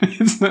year. We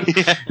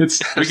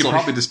could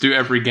probably just do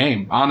every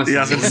game, honestly.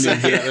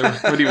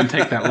 It wouldn't even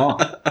take that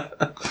long.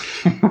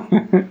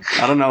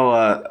 I don't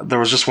know. There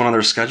was just one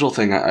other schedule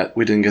thing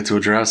we didn't get to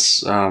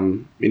address.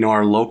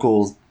 Our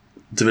local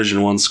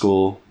Division I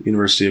school,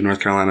 University of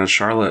North Carolina,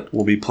 Charlotte,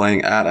 will be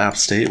playing at App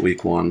State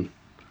Week 1.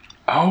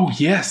 Oh,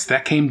 yes.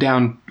 That came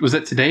down. Was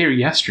it today or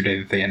yesterday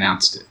that they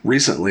announced it?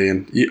 Recently.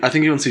 And I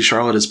think UNC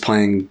Charlotte is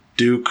playing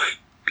Duke,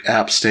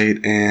 App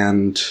State,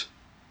 and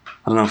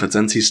I don't know if it's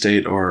NC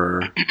State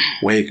or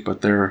Wake,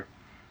 but they're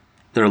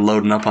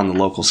loading up on the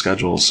local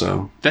schedule.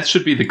 So that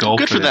should be the goal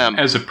for them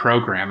as a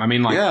program. I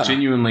mean,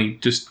 genuinely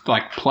just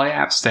play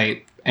App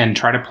State and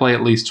try to play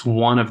at least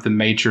one of the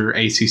major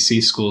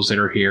ACC schools that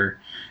are here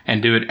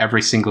and do it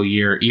every single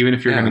year, even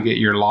if you're going to get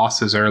your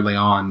losses early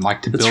on,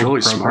 to build really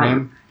a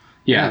program.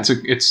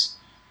 Smart.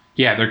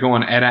 Yeah, they're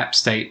going at App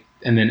State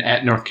and then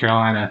at North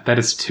Carolina. That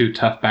is 2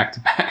 tough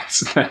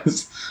back-to-backs.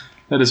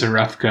 That is a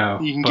rough go.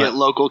 You can get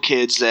local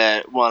kids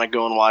that want to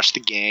go and watch the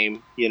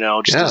game,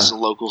 as a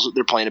local.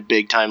 They're playing a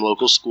big-time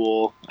local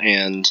school,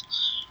 and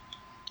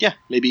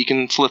maybe you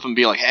can flip and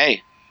be like,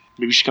 hey,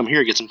 maybe you should come here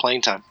and get some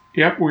playing time.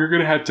 Yep, we're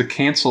going to have to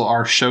cancel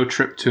our show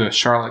trip to a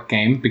Charlotte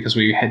game because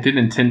we did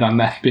intend on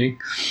that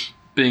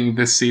being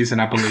this season,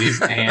 I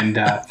believe, and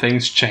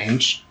things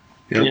change.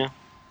 Yep. Yeah.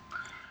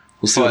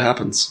 We'll see what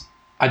happens.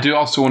 I do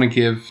also want to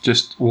give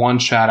just one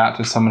shout-out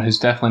to someone who's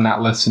definitely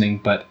not listening,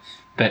 but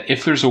that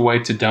if there's a way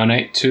to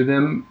donate to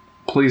them,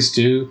 please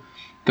do.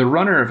 The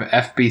runner of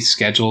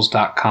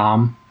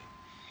FBschedules.com,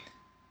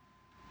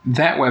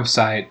 that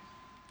website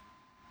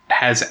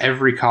has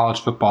every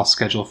college football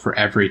schedule for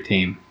every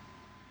team.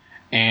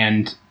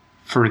 And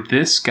for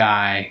this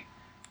guy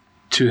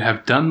to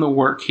have done the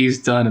work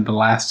he's done in the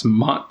last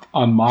month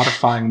on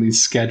modifying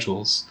these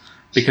schedules,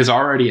 because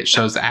already it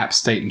shows App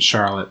State and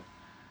Charlotte,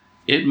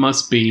 it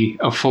must be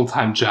a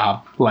full-time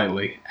job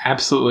lately.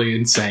 Absolutely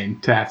insane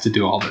to have to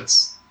do all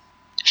this.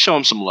 Show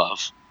him some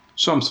love.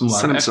 Show him some love.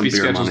 Send him some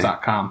beer money.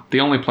 FBschedules.com. The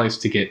only place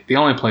to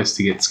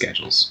get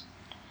schedules.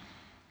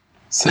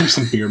 Send him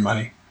some beer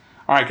money.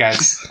 All right,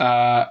 guys.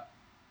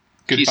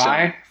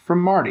 Goodbye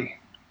from Marty.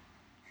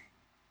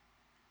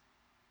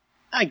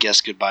 I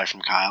guess goodbye from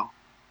Kyle.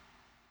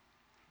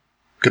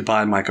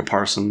 Goodbye, Micah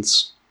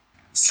Parsons.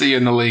 See you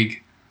in the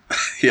league.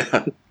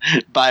 Yeah.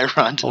 Bye,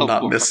 Rondell. Will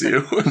not miss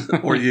you.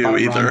 Or you Bye,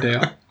 either.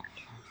 Rondale.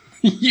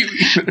 You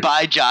either.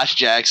 Bye, Josh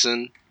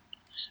Jackson.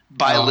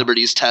 Bye,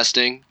 Liberty's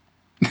testing.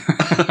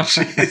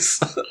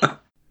 Jeez.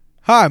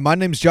 Hi, my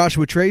name's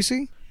Joshua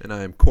Tracy. And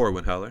I am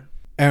Corwin Heller.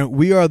 And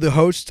we are the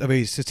hosts of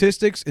a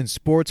statistics and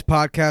sports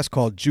podcast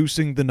called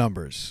Juicing the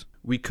Numbers.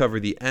 We cover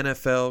the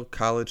NFL,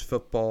 college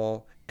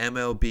football,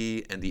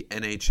 MLB, and the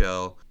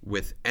NHL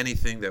with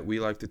anything that we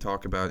like to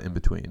talk about in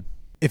between.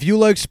 If you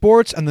like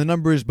sports and the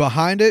numbers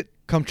behind it,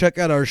 come check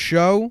out our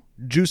show,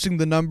 Juicing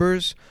the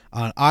Numbers,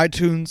 on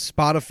iTunes,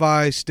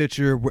 Spotify,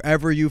 Stitcher,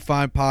 wherever you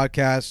find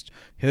podcasts.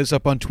 Hit us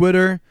up on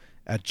Twitter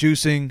at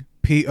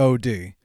JuicingPod.